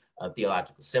Wesley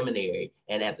Theological Seminary.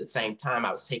 And at the same time,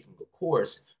 I was taking a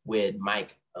course with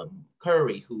Mike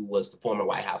Curry, who was the former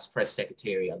White House press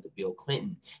secretary under Bill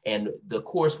Clinton. And the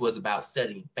course was about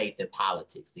studying faith and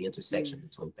politics, the intersection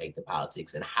between faith and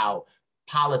politics, and how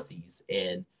policies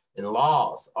and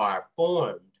laws are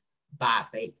formed by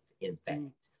faith, in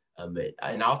fact.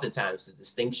 And oftentimes the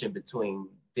distinction between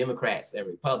Democrats and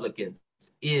Republicans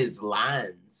is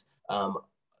lines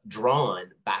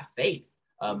drawn by faith.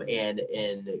 And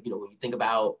when you think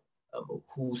about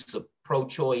who's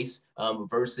pro-choice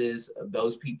versus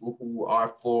those people who are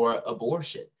for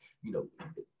abortion,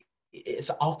 it's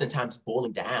oftentimes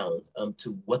boiling down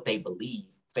to what they believe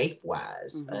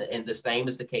faith-wise. And the same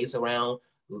is the case around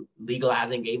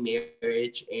legalizing gay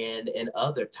marriage and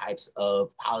other types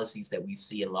of policies that we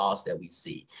see and laws that we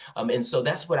see. And so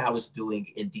that's what I was doing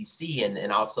in DC,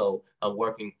 and also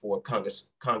working for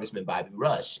Congressman Bobby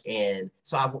Rush. And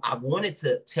so I wanted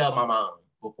to tell my mom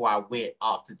before I went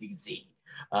off to DC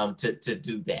to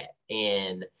do that.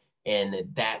 And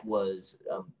that was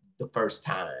the first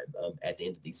time at the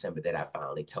end of December that I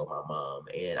finally told my mom.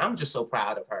 And I'm just so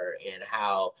proud of her and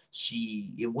how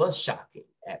it was shocking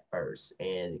at first.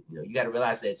 And, you got to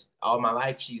realize that all my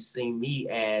life, she's seen me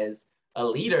as a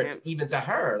leader, even to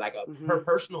her, like her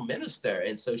personal minister.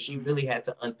 And so she really had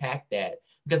to unpack that,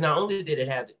 because not only did it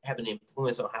have an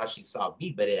influence on how she saw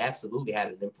me, but it absolutely had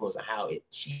an influence on how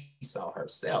she saw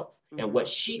herself and what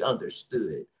she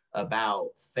understood about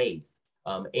faith.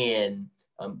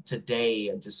 Today,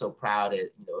 I'm just so proud of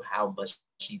how much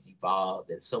she's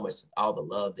evolved, and so much, all the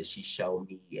love that she showed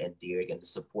me and Derek, and the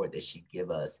support that she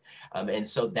give us. And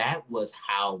so that was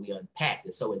how we unpacked.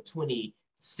 And so in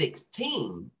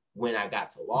 2016, when I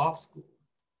got to law school,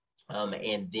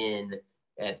 and then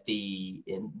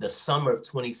in the summer of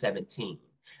 2017,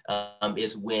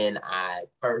 is when I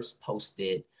first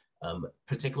posted,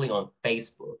 particularly on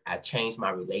Facebook, I changed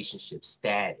my relationship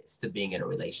status to being in a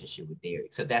relationship with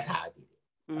Derek. So that's how I did it.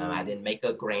 I didn't make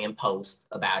a grand post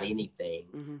about anything.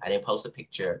 I didn't post a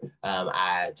picture.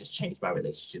 I just changed my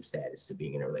relationship status to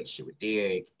being in a relationship with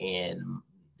Derek, and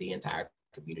the entire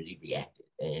community reacted.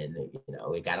 And,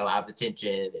 it got a lot of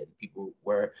attention, and people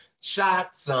were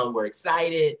shocked. Some were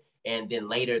excited. And then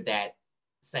later that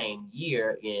same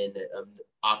year, in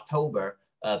October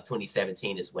of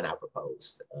 2017, is when I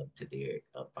proposed to Derek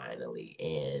finally.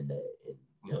 And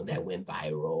that went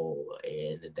viral.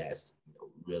 And that's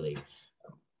really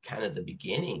kind of the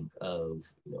beginning of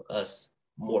us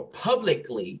more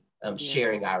publicly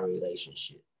sharing our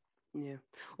relationship. Yeah.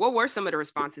 What were some of the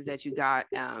responses that you got?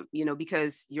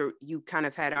 Because you kind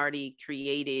of had already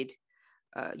created,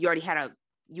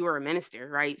 you were a minister,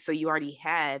 right? So you already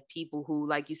had people who,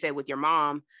 like you said, with your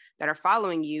mom, that are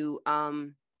following you.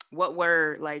 What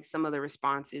were like some of the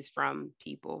responses from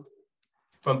people?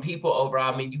 From people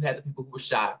overall, I mean, you had the people who were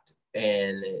shocked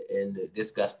and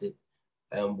disgusted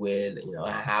with,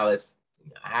 how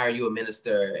are you a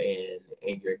minister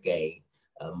and you're gay?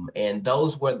 And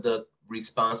those were the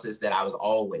responses that I was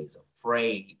always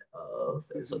afraid of.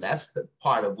 And so that's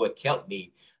part of what kept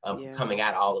me coming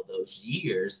out all of those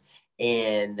years.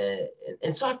 And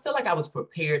so I feel like I was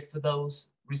prepared for those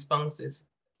responses.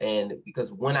 And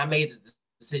because when I made the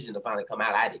decision to finally come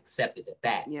out, I'd accepted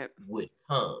that would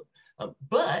come.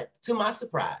 But to my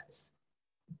surprise,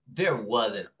 there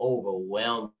was an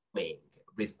overwhelming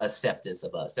acceptance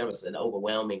of us. There was an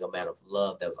overwhelming amount of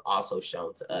love that was also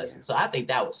shown to us. And so I think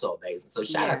that was so amazing. So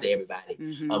shout out to everybody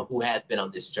who has been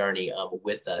on this journey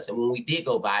with us. And when we did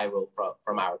go viral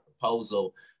from our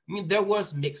proposal, I mean, there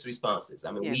was mixed responses.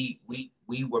 I mean,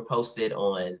 we were posted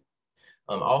on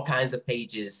all kinds of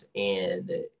pages,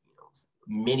 and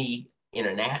many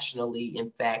internationally,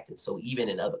 in fact. And so even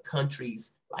in other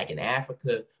countries, like in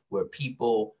Africa, where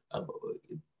people,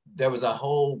 there was a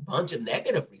whole bunch of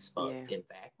negative response, in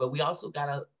fact, but we also got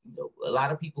a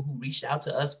lot of people who reached out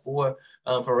to us for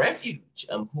refuge,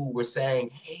 who were saying,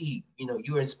 hey,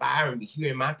 you're inspiring me here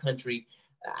in my country.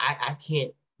 I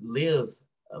can't live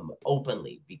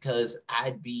openly because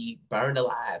I'd be burned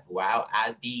alive, or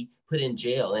I'd be put in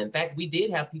jail. And in fact, we did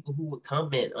have people who would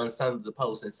comment on some of the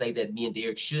posts and say that me and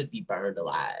Derek should be burned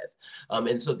alive.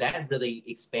 And so that really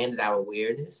expanded our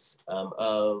awareness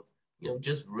of,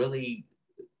 just really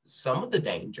some of the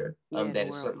danger that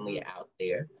is certainly out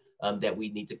there, that we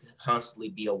need to constantly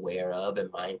be aware of and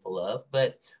mindful of,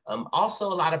 but also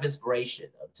a lot of inspiration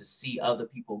to see other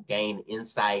people gain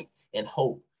insight and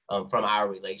hope from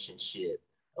our relationship,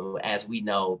 as we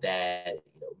know that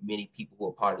many people who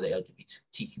are part of the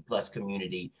LGBTQ plus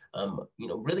community,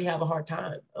 really have a hard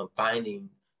time finding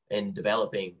and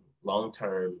developing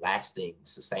long-term, lasting,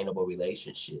 sustainable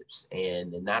relationships,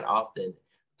 and not often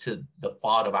to the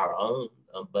fault of our own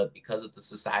but because of the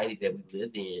society that we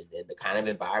live in and the kind of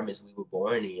environments we were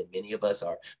born in, many of us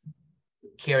are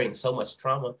carrying so much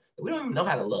trauma that we don't even know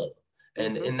how to love.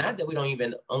 And not that we don't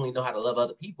even only know how to love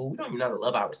other people, we don't even know how to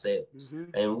love ourselves.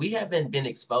 And we haven't been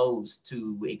exposed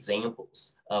to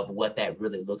examples of what that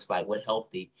really looks like, what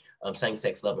healthy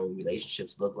same-sex loving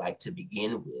relationships look like to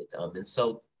begin with. And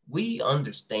so we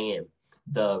understand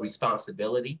the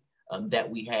responsibility that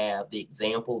we have, the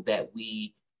example that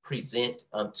we present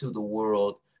to the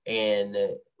world. And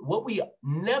what we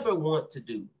never want to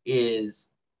do is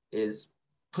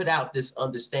put out this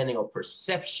understanding or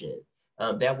perception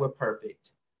that we're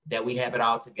perfect, that we have it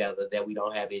all together, that we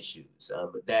don't have issues.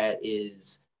 That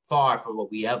is far from what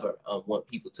we ever want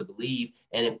people to believe.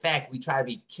 And in fact, we try to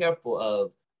be careful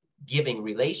of giving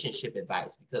relationship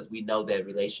advice because we know that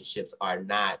relationships are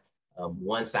not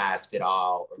one size fit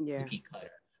all or cookie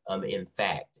cutter, in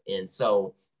fact. And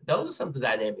so those are some of the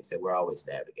dynamics that we're always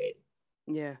navigating.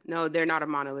 Yeah, no, they're not a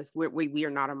monolith. We are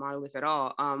not a monolith at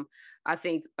all. I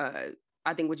think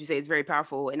what you say is very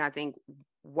powerful, and I think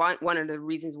one of the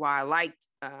reasons why I liked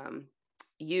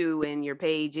you and your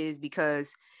page is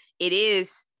because it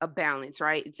is a balance,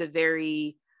 right? It's a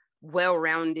very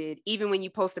well-rounded. Even when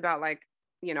you post about like,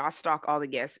 I stalk all the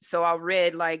guests, so I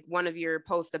read like one of your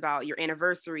posts about your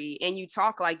anniversary, and you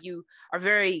talk like you are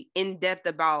very in depth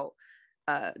about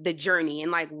the journey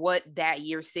and like what that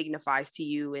year signifies to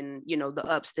you, and the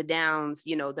ups, the downs,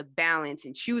 the balance,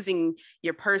 and choosing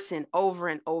your person over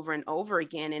and over and over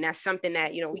again. And that's something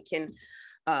that we can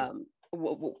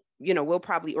we'll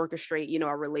probably orchestrate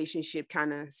a relationship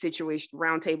kind of situation,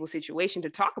 roundtable situation, to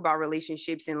talk about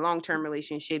relationships and long-term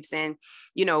relationships, and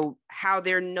how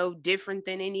they're no different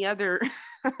than any other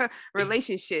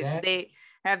relationship. They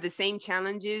have the same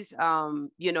challenges.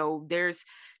 There's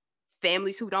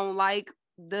families who don't like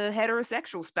the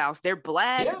heterosexual spouse. They're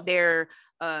Black, they're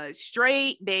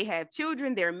straight, they have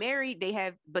children, they're married,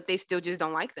 but they still just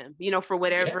don't like them, for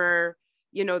whatever,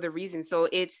 the reason. So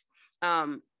it's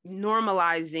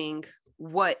normalizing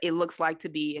what it looks like to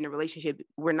be in a relationship.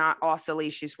 We're not all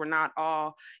salacious. We're not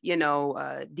all,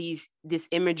 this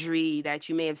imagery that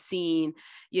you may have seen,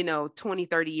 20,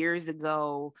 30 years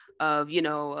ago of,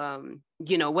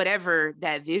 whatever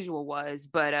that visual was,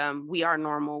 but we are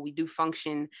normal. We do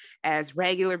function as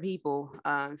regular people.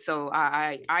 So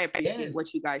I appreciate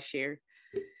what you guys share.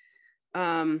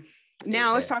 Now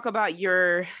let's talk about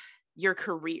your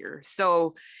career.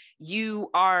 So you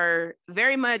are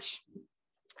very much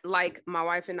like my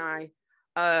wife and I,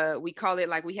 we call it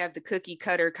like we have the cookie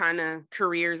cutter kind of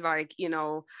careers. Like,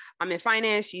 I'm in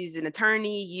finance, she's an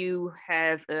attorney, you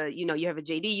have, you have a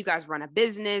JD, you guys run a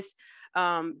business,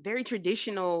 very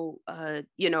traditional,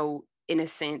 in a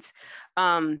sense.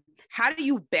 How do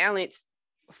you balance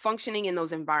functioning in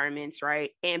those environments, right,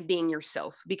 and being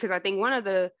yourself? Because I think one of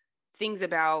the things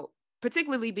about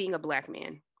particularly being a Black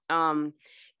man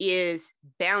is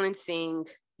balancing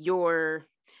your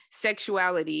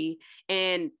sexuality.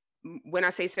 And when I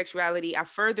say sexuality, I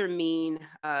further mean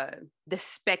the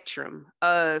spectrum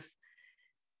of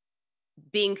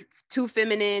being too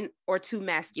feminine or too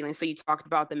masculine. So you talked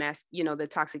about the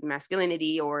toxic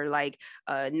masculinity, or like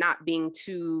not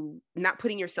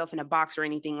putting yourself in a box or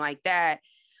anything like that.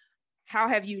 How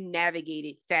have you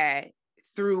navigated that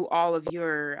through all of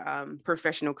your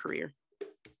professional career?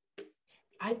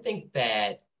 I think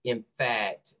that, in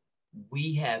fact,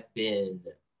 we have been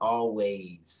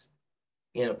always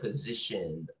in a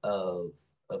position of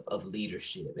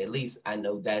leadership. At least I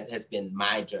know that has been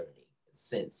my journey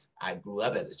since I grew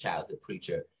up as a childhood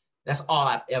preacher. That's all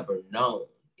I've ever known,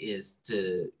 is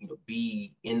to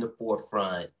be in the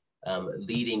forefront,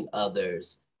 leading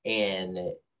others, and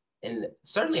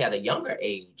certainly at a younger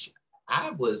age,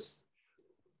 I was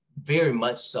very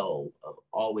much so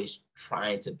always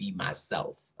trying to be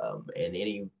myself. And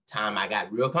any time I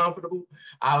got real comfortable,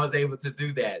 I was able to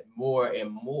do that more and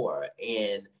more.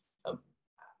 And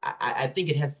I think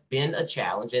it has been a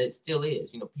challenge, and it still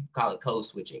is. People call it code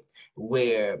switching,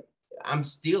 where I'm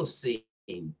still seeing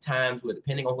times where,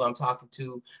 depending on who I'm talking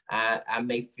to, I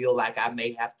may feel like I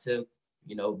may have to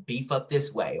beef up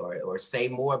this way, or say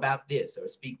more about this, or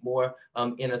speak more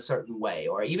in a certain way,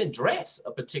 or even dress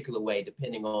a particular way,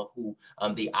 depending on who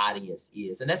the audience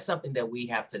is. And that's something that we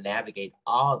have to navigate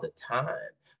all the time.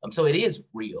 So it is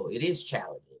real. It is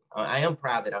challenging. I am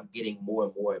proud that I'm getting more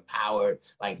and more empowered.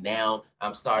 Like now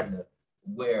I'm starting to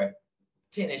wear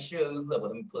tennis shoes. Look,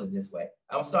 let me put it this way.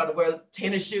 I'm starting to wear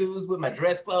tennis shoes with my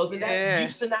dress clothes, and that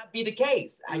used to not be the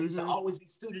case. I used to always be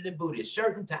suited and booted,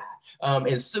 shirt and tie,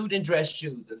 and suit and dress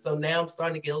shoes. And so now I'm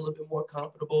starting to get a little bit more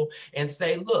comfortable and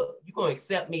say, look, you're going to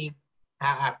accept me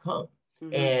how I come.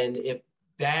 And if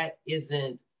that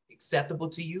isn't acceptable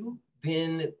to you,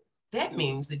 then that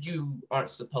means that you aren't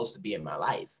supposed to be in my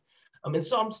life. And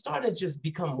so I'm starting to just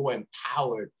become more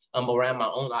empowered around my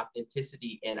own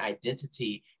authenticity and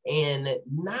identity, and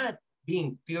not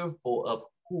being fearful of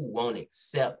who won't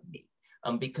accept me.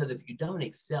 Because if you don't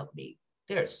accept me,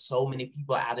 there are so many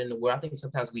people out in the world. I think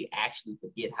sometimes we actually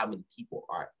forget how many people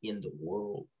are in the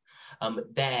world,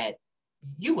 that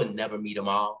you would never meet them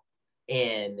all.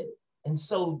 And and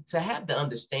so to have the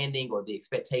understanding or the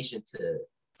expectation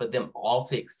for them all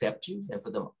to accept you and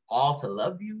for them all to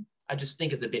love you, I just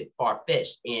think is a bit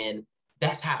far-fetched. And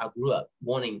that's how I grew up,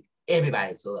 wanting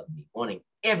everybody to love me, wanting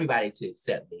everybody to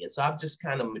accept me. And so I've just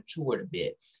kind of matured a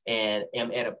bit and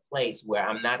am at a place where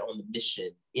I'm not on the mission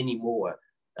anymore,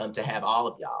 to have all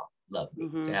of y'all love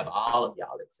me, to have all of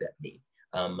y'all accept me.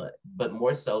 But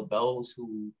more so those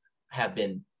who have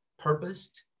been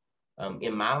purposed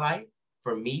in my life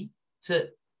for me to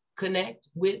connect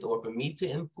with, or for me to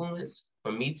influence,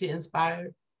 for me to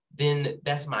inspire, then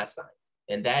that's my sign.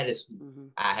 And that is who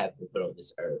I have been put on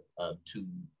this earth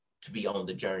to be on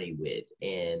the journey with.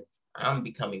 And I'm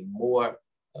becoming more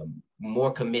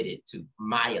committed to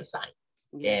my assignment,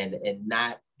 and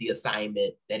not the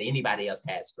assignment that anybody else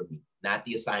has for me, not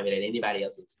the assignment that anybody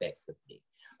else expects of me.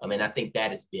 And I think that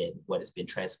has been what has been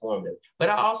transformative. But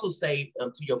I also say,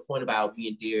 to your point about me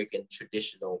and Derek and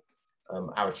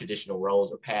our traditional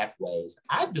roles or pathways,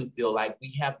 I do feel like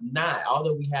we have not,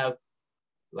 although we have,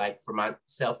 like for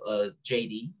myself, a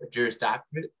JD, a Juris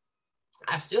Doctorate,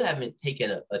 I still haven't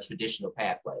taken a traditional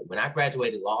pathway. When I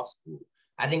graduated law school,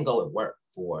 I didn't go and work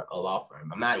for a law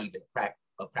firm. I'm not even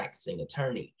a practicing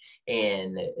attorney.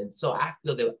 And so I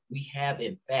feel that we have,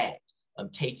 in fact,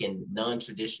 taken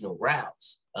non-traditional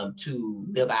routes to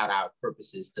live out our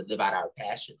purposes, to live out our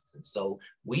passions. And so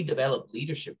we developed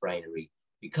Leadership Brainery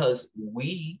because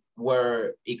we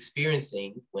were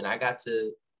experiencing, when I got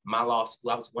to my law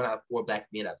school, I was one out of 4 Black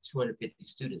men out of 250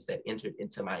 students that entered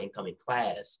into my incoming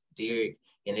class. Derek,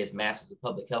 in his Master's of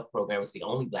Public Health program, was the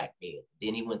only Black man.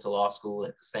 Then he went to law school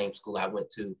at the same school I went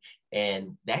to.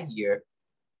 And that year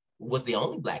was the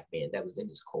only Black man that was in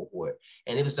his cohort.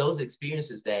 And it was those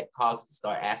experiences that caused us to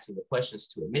start asking the questions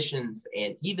to admissions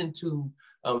and even to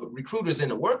recruiters in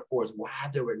the workforce, why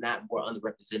there were not more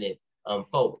underrepresented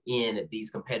folk in these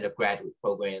competitive graduate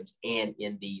programs and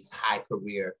in these high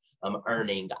career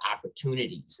earning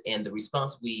opportunities. And the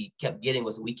response we kept getting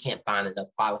was, we can't find enough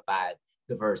qualified,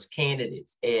 diverse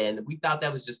candidates. And we thought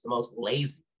that was just the most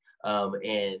lazy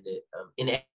and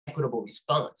inequitable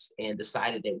response, and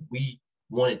decided that we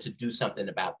wanted to do something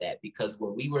about that. Because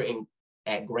when we were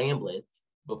at Grambling,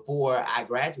 before I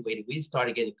graduated, we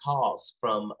started getting calls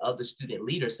from other student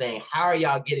leaders saying, how are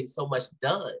y'all getting so much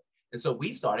done? And so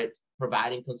we started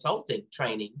providing consulting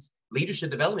trainings,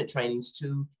 leadership development trainings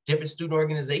to different student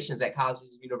organizations at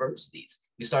colleges and universities.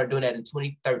 We started doing that in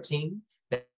 2013.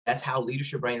 That's how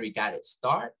Leadership Brainery got its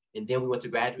start. And then we went to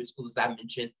graduate school, as I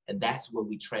mentioned, and that's when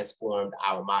we transformed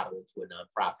our model into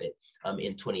a nonprofit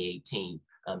in 2018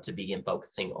 to begin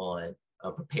focusing on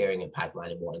preparing and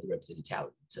pipelining more underrepresented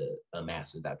talent to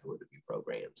master's and doctoral degree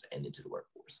programs and into the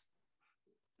workforce.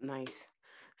 Nice.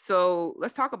 So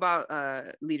let's talk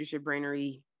about Leadership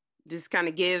Brainery. Just kind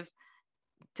of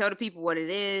tell the people what it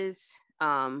is,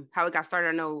 how it got started.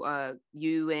 I know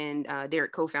you and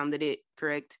Derek co-founded it,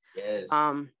 correct? Yes.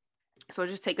 So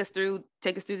just take us through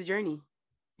the journey.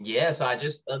 Yeah, so I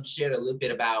just shared a little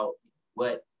bit about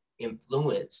what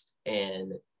influenced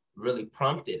and really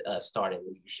prompted us starting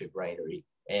Leadership Brainery.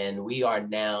 And we are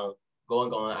now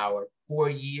going on our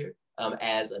 4th year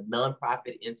as a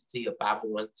nonprofit entity, a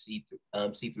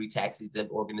 501c3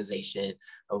 tax-exempt organization.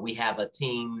 We have a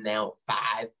team now of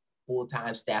 5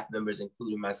 full-time staff members,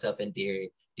 including myself and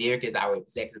Derek. Derek is our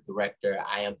executive director.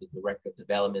 I am the director of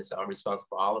development, so I'm responsible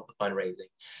for all of the fundraising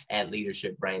at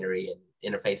Leadership Brainery and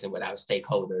interfacing with our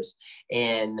stakeholders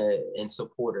and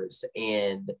supporters.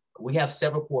 And we have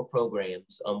several core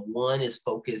programs. One is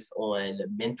focused on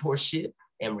mentorship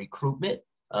and recruitment.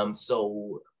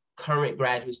 So current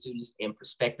graduate students and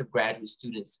prospective graduate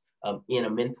students in a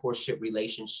mentorship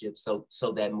relationship,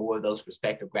 so that more of those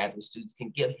prospective graduate students can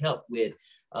give help with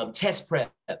test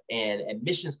prep and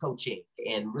admissions coaching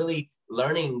and really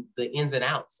learning the ins and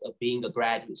outs of being a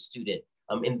graduate student.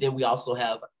 And then we also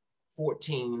have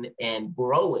 14 and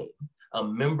growing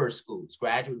member schools,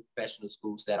 graduate professional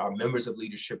schools that are members of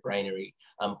Leadership Brainery,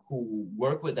 who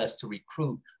work with us to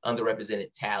recruit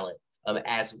underrepresented talent,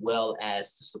 as well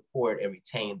as to support and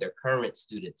retain their current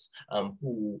students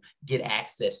who get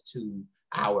access to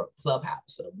our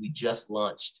clubhouse. We just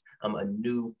launched a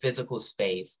new physical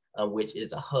space, which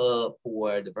is a hub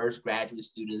for diverse graduate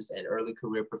students and early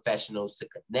career professionals to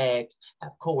connect,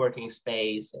 have co-working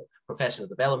space, professional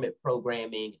development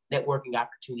programming, networking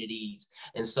opportunities.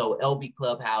 And so LB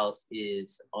Clubhouse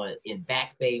is in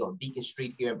Back Bay on Beacon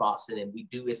Street here in Boston, and we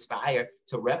do aspire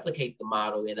to replicate the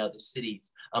model in other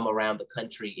cities around the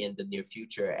country in the near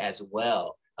future as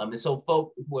well. And so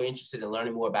folk who are interested in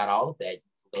learning more about all of that,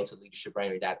 go to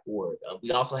leadershipbrainery.org.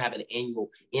 We also have an annual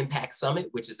Impact Summit,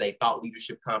 which is a thought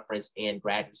leadership conference and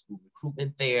graduate school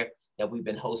recruitment fair that we've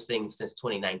been hosting since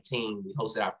 2019. We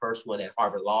hosted our first one at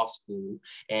Harvard Law School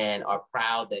and are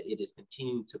proud that it has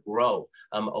continued to grow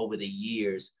over the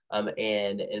years.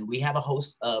 And we have a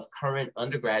host of current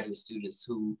undergraduate students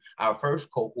who our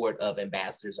first cohort of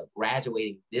ambassadors are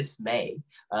graduating this May.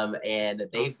 And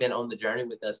they've been on the journey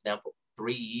with us now for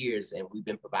 3 years, and we've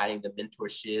been providing them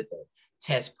mentorship and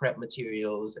test prep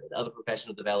materials and other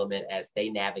professional development as they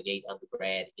navigate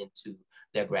undergrad into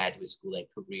their graduate school and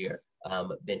career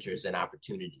ventures and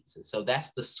opportunities. And so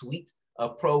that's the suite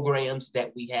of programs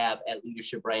that we have at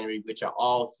Leadership Brainery, which are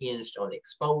all hinged on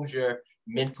exposure,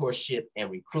 mentorship,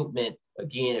 and recruitment.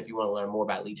 Again, if you want to learn more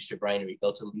about Leadership Brainery,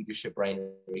 go to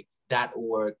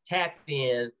leadershipbrainery.org, tap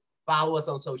in, follow us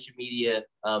on social media.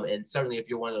 And certainly if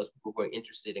you're one of those people who are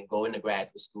interested in going to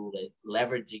graduate school and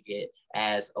leveraging it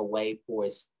as a way for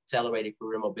accelerated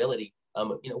career mobility,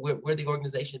 we're the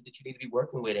organization that you need to be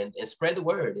working with, and spread the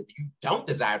word. If you don't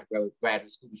desire to go to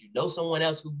graduate school, you know someone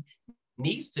else who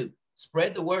needs to,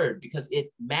 spread the word, because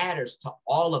it matters to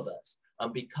all of us,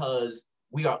 because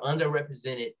we are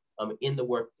underrepresented in the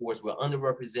workforce. We're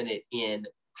underrepresented in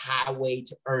high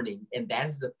wage earning, and that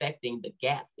is affecting the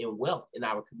gap in wealth in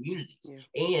our communities.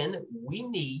 Yeah. And we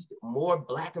need more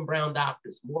Black and brown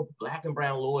doctors, more Black and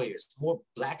brown lawyers, more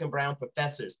Black and brown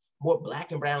professors, more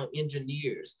Black and brown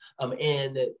engineers.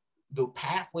 And the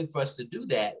pathway for us to do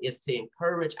that is to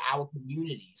encourage our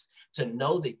communities to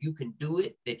know that you can do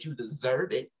it, that you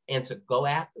deserve it, and to go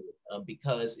after it.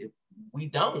 Because if we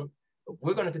don't,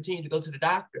 we're going to continue to go to the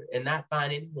doctor and not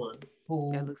find anyone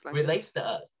who relates to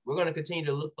us. We're going to continue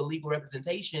to look for legal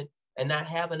representation and not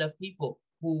have enough people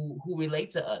who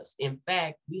relate to us. In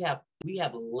fact, we have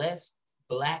less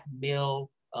Black male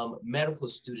medical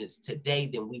students today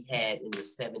than we had in the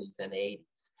 70s and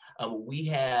 80s. We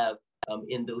have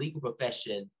in the legal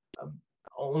profession,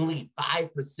 only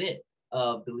 5%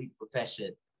 of the legal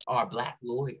profession are Black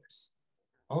lawyers.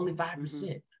 Only 5%.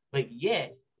 Mm-hmm. But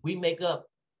yet we make up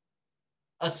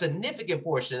a significant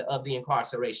portion of the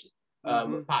incarceration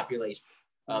population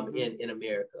in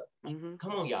America. Mm-hmm.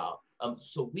 Come on, y'all.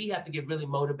 So we have to get really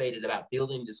motivated about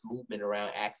building this movement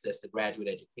around access to graduate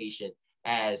education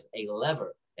as a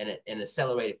lever and an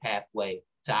accelerated pathway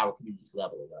to our communities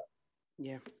leveling up.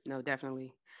 Yeah, no,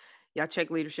 definitely. Y'all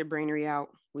check Leadership Brainery out.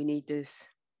 We need this.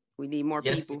 We need more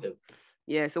people. We do.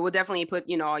 Yeah, so we'll definitely put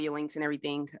all your links and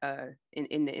everything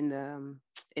in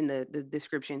the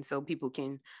description so people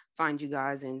can find you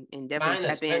guys and definitely tap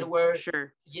in. Spread the word.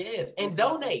 Sure. Yes, and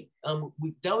donate. Awesome.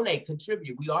 We donate,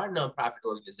 contribute. We are a nonprofit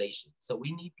organization, so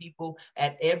we need people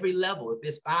at every level. If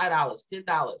it's $5, $10,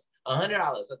 $100,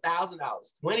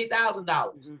 $1,000,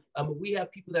 $20,000, we have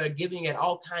people that are giving at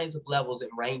all kinds of levels and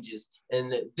ranges.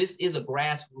 And this is a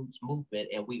grassroots movement,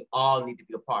 and we all need to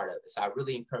be a part of it. So I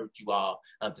really encourage you all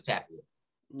to tap in.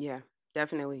 Yeah,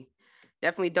 definitely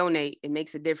donate. It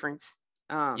makes a difference.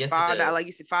 Yes, $5, like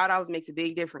you said, $5 makes a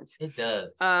big difference. It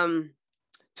does. 2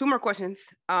 more questions.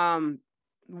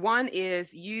 One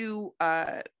is you,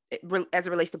 as it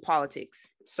relates to politics.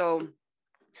 So,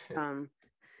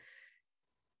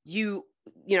 you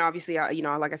obviously,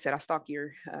 like I said, I stalk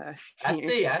your. I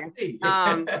see.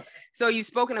 So you've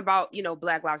spoken about,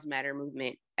 Black Lives Matter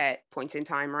movement at points in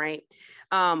time, right?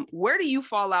 Where do you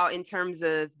fall out in terms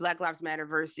of Black Lives Matter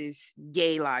versus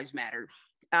Gay Lives Matter?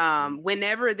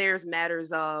 Whenever there's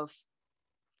matters of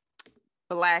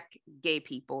Black gay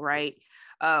people, right?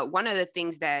 One of the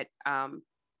things that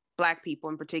Black people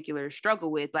in particular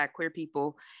struggle with, Black queer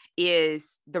people,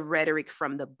 is the rhetoric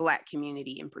from the Black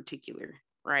community in particular,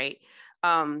 right?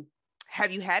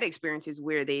 Have you had experiences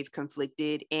where they've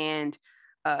conflicted, and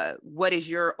what is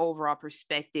your overall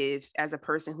perspective as a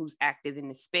person who's active in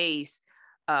the space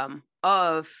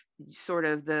of sort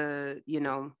of the,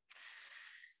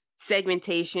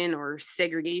 segmentation or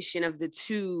segregation of the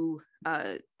two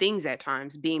things at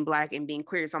times, being Black and being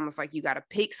queer? It's almost like you got to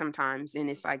pick sometimes,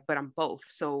 and it's like, but I'm both.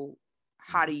 So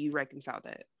how do you reconcile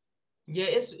that? Yeah,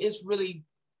 it's really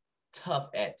tough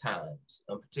at times,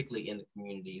 particularly in the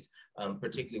communities,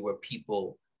 particularly where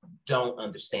people don't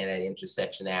understand that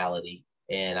intersectionality.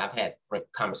 And I've had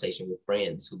conversation with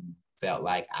friends who felt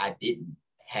like I didn't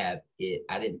I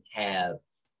didn't have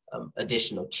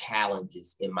additional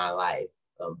challenges in my life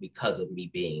because of me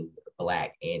being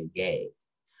Black and gay.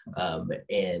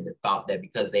 And thought that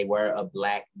because they were a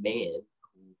Black man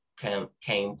who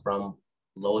came from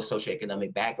lower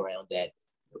socioeconomic background,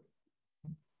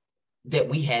 that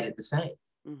we had it the same.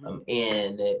 Mm-hmm.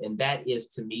 And that is,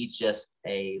 to me, just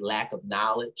a lack of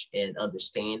knowledge and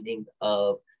understanding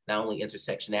of not only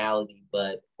intersectionality,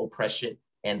 but oppression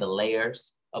and the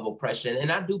layers of oppression.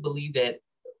 And I do believe that,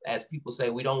 as people say,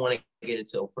 we don't want to get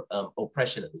into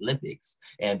oppression Olympics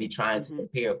and be trying to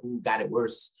compare who got it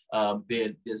worse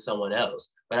than someone else.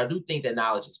 But I do think that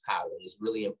knowledge is power. It's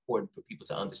really important for people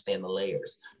to understand the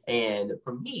layers. And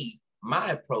for me,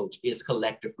 my approach is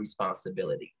collective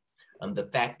responsibility. The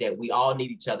fact that we all need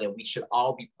each other and we should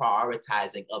all be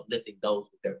prioritizing uplifting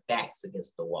those with their backs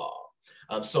against the wall.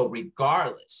 So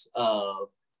regardless of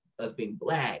us being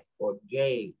Black or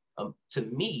gay, to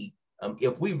me,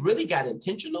 if we really got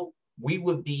intentional, we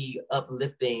would be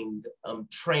uplifting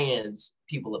trans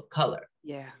people of color.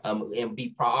 Yeah. And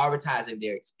be prioritizing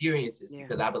their experiences,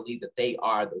 because I believe that they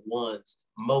are the ones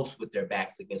most with their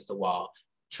backs against the wall.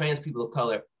 Trans people of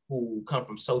color who come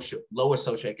from lower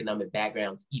socioeconomic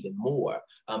backgrounds even more.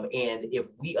 And if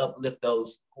we uplift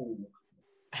those who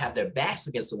have their backs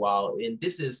against the wall, and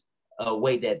this is a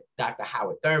way that Dr.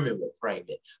 Howard Thurman would frame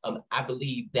it, I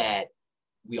believe that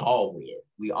we all win,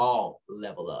 we all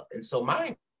level up. And so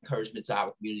my encouragement to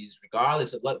our communities,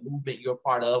 regardless of what movement you're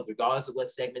part of, regardless of what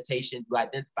segmentation you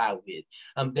identify with,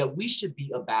 that we should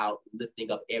be about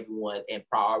lifting up everyone and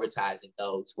prioritizing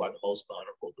those who are the most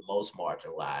vulnerable, the most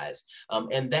marginalized.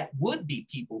 And that would be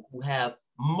people who have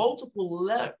multiple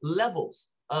levels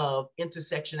of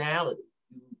intersectionality.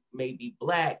 You may be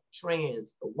Black,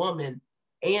 trans, a woman,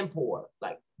 and poor.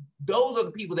 Like, those are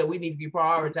the people that we need to be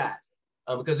prioritizing,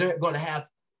 because they're going to have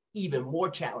even more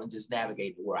challenges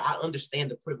navigating the world. I understand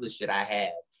the privilege that I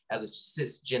have as a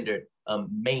cisgendered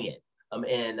man.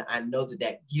 And I know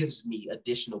that gives me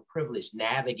additional privilege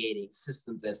navigating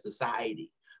systems and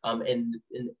society.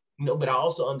 But I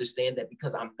also understand that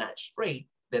because I'm not straight,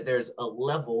 that there's a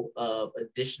level of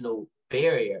additional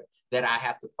barrier that I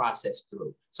have to process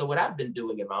through. So what I've been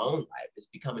doing in my own life is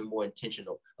becoming more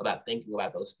intentional about thinking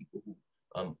about those people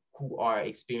who are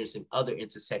experiencing other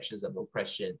intersections of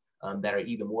oppression that are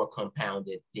even more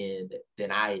compounded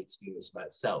than I experienced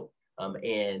myself.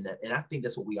 And I think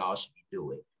that's what we all should be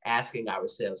doing, asking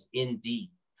ourselves,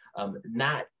 indeed,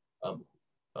 not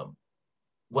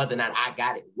whether or not I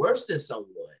got it worse than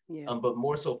someone, but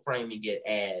more so framing it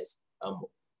as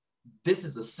this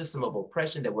is a system of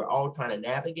oppression that we're all trying to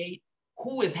navigate.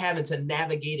 Who is having to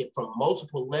navigate it from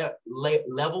multiple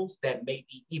levels that may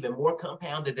be even more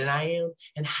compounded than I am?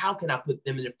 And how can I put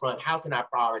them in the front? How can I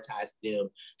prioritize them?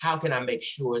 How can I make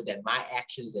sure that my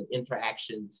actions and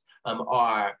interactions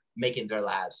are making their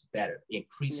lives better,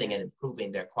 increasing and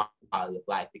improving their quality of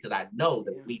life? Because I know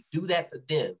that if we do that for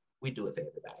them, we do it for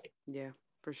everybody. Yeah,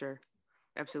 for sure.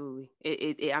 Absolutely.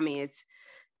 I mean, it's,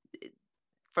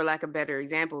 for lack of a better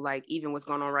example, like even what's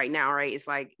going on right now, right? It's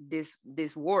like this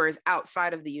war is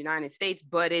outside of the United States,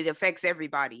 but it affects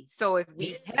everybody. So if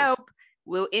we help,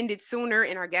 we'll end it sooner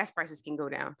and our gas prices can go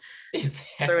down.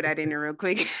 Exactly. Throw that in there real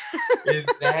quick.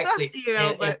 Exactly.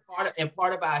 And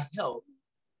part of our help,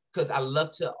 because I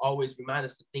love to always remind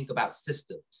us to think about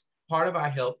systems. Part of our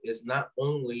help is not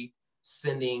only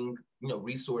sending,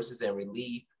 resources and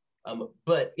relief,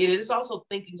 but it is also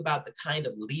thinking about the kind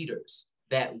of leaders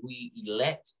that we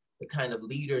elect, the kind of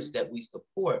leaders that we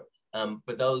support.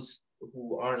 For those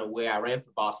who aren't aware, I ran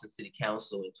for Boston City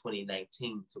Council in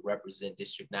 2019 to represent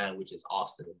District 9, which is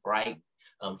Austin and Brighton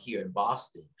here in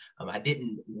Boston. I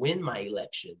didn't win my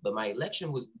election, but my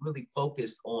election was really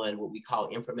focused on what we call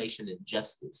information and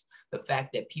justice. The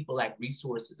fact that people lack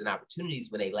resources and opportunities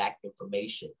when they lack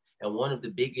information. And one of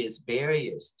the biggest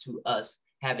barriers to us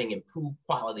having improved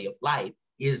quality of life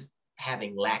is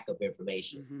having lack of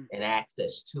information and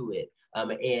access to it.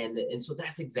 And so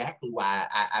that's exactly why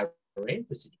I ran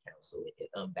for city council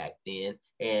back then,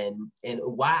 and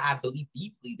why I believe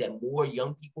deeply that more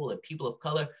young people and people of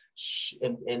color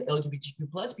and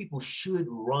LGBTQ plus people should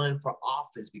run for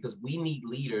office, because we need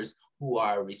leaders who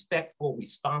are respectful,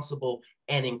 responsible,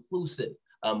 and inclusive,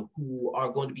 who are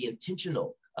going to be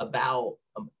intentional about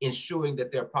ensuring that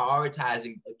they're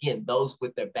prioritizing, again, those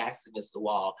with their backs against the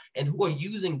wall, and who are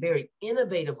using very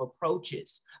innovative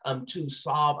approaches to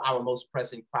solve our most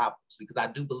pressing problems. Because I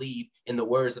do believe, in the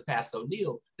words of Pastor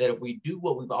O'Neill, that if we do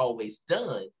what we've always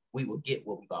done, we will get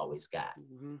what we've always got.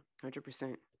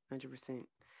 100%.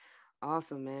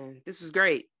 Awesome, man. This was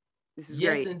great.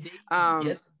 Yes, indeed.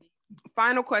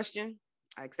 Final question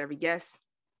I ask every guest.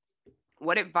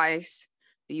 what advice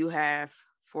do you have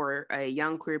for a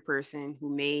young queer person who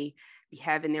may be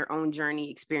having their own journey,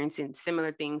 experiencing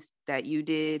similar things that you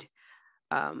did?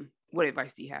 What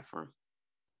advice do you have for them?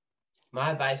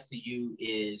 My advice to you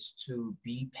is to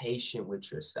be patient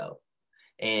with yourself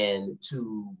and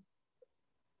to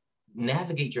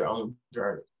navigate your own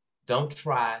journey. Don't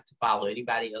try to follow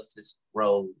anybody else's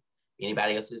road,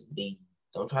 anybody else's lead.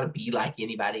 Don't try to be like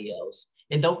anybody else.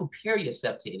 And don't compare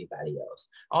yourself to anybody else.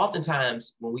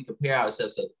 Oftentimes, when we compare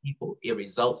ourselves to other people, it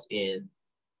results in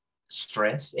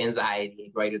stress, anxiety,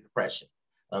 and greater depression.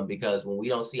 Because when we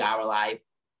don't see our life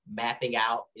mapping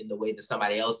out in the way that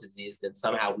somebody else's is, then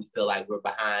somehow we feel like we're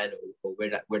behind, or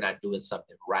we're not doing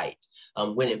something right.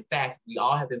 When in fact, we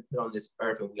all have been put on this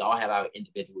earth and we all have our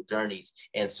individual journeys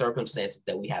and circumstances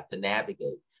that we have to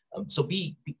navigate. So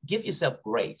give yourself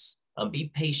grace.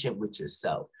 Be patient with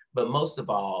yourself. But most of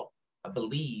all, I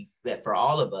believe that for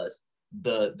all of us,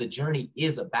 the journey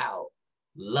is about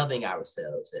loving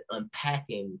ourselves and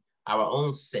unpacking our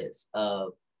own sense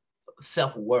of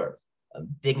self-worth,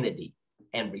 dignity,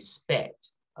 and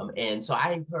respect. And so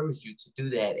I encourage you to do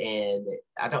that. And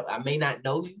I may not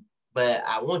know you, but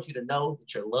I want you to know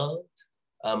that you're loved,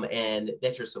 and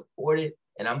that you're supported.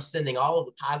 And I'm sending all of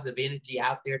the positive energy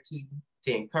out there to you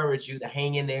to encourage you to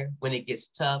hang in there when it gets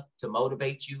tough, to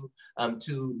motivate you,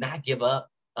 to not give up,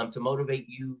 to motivate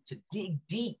you to dig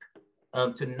deep,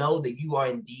 to know that you are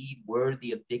indeed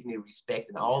worthy of dignity, respect,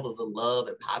 and all of the love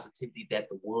and positivity that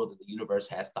the world and the universe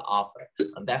has to offer.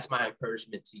 That's my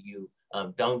encouragement to you.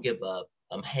 Don't give up.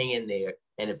 Hang in there.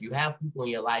 And if you have people in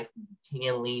your life who you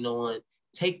can lean on,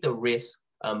 take the risk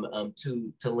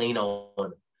to lean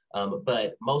on.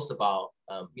 But most of all,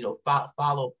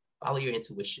 follow your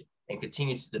intuition and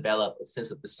continue to develop a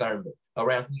sense of discernment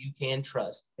around who you can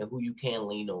trust and who you can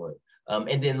lean on.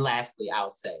 And then lastly, I'll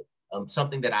say,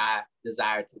 something that I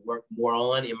desire to work more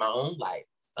on in my own life.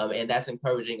 And that's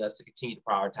encouraging us to continue to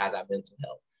prioritize our mental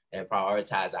health and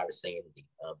prioritize our sanity,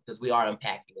 because we are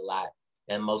unpacking a lot,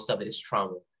 and most of it is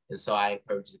trauma. And so I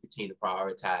encourage you to continue to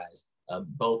prioritize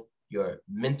both your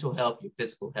mental health, your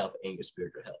physical health, and your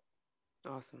spiritual health.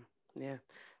 Awesome. Yeah.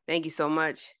 Thank you so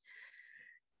much.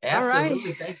 Absolutely. All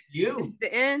right. Thank you. This is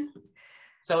the end.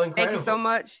 So incredible. Thank you so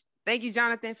much. Thank you,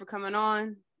 Jonathan, for coming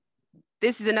on.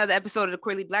 This is another episode of the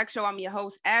Queerly Black Show. I'm your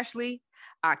host, Ashley.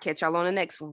 I'll catch y'all on the next one.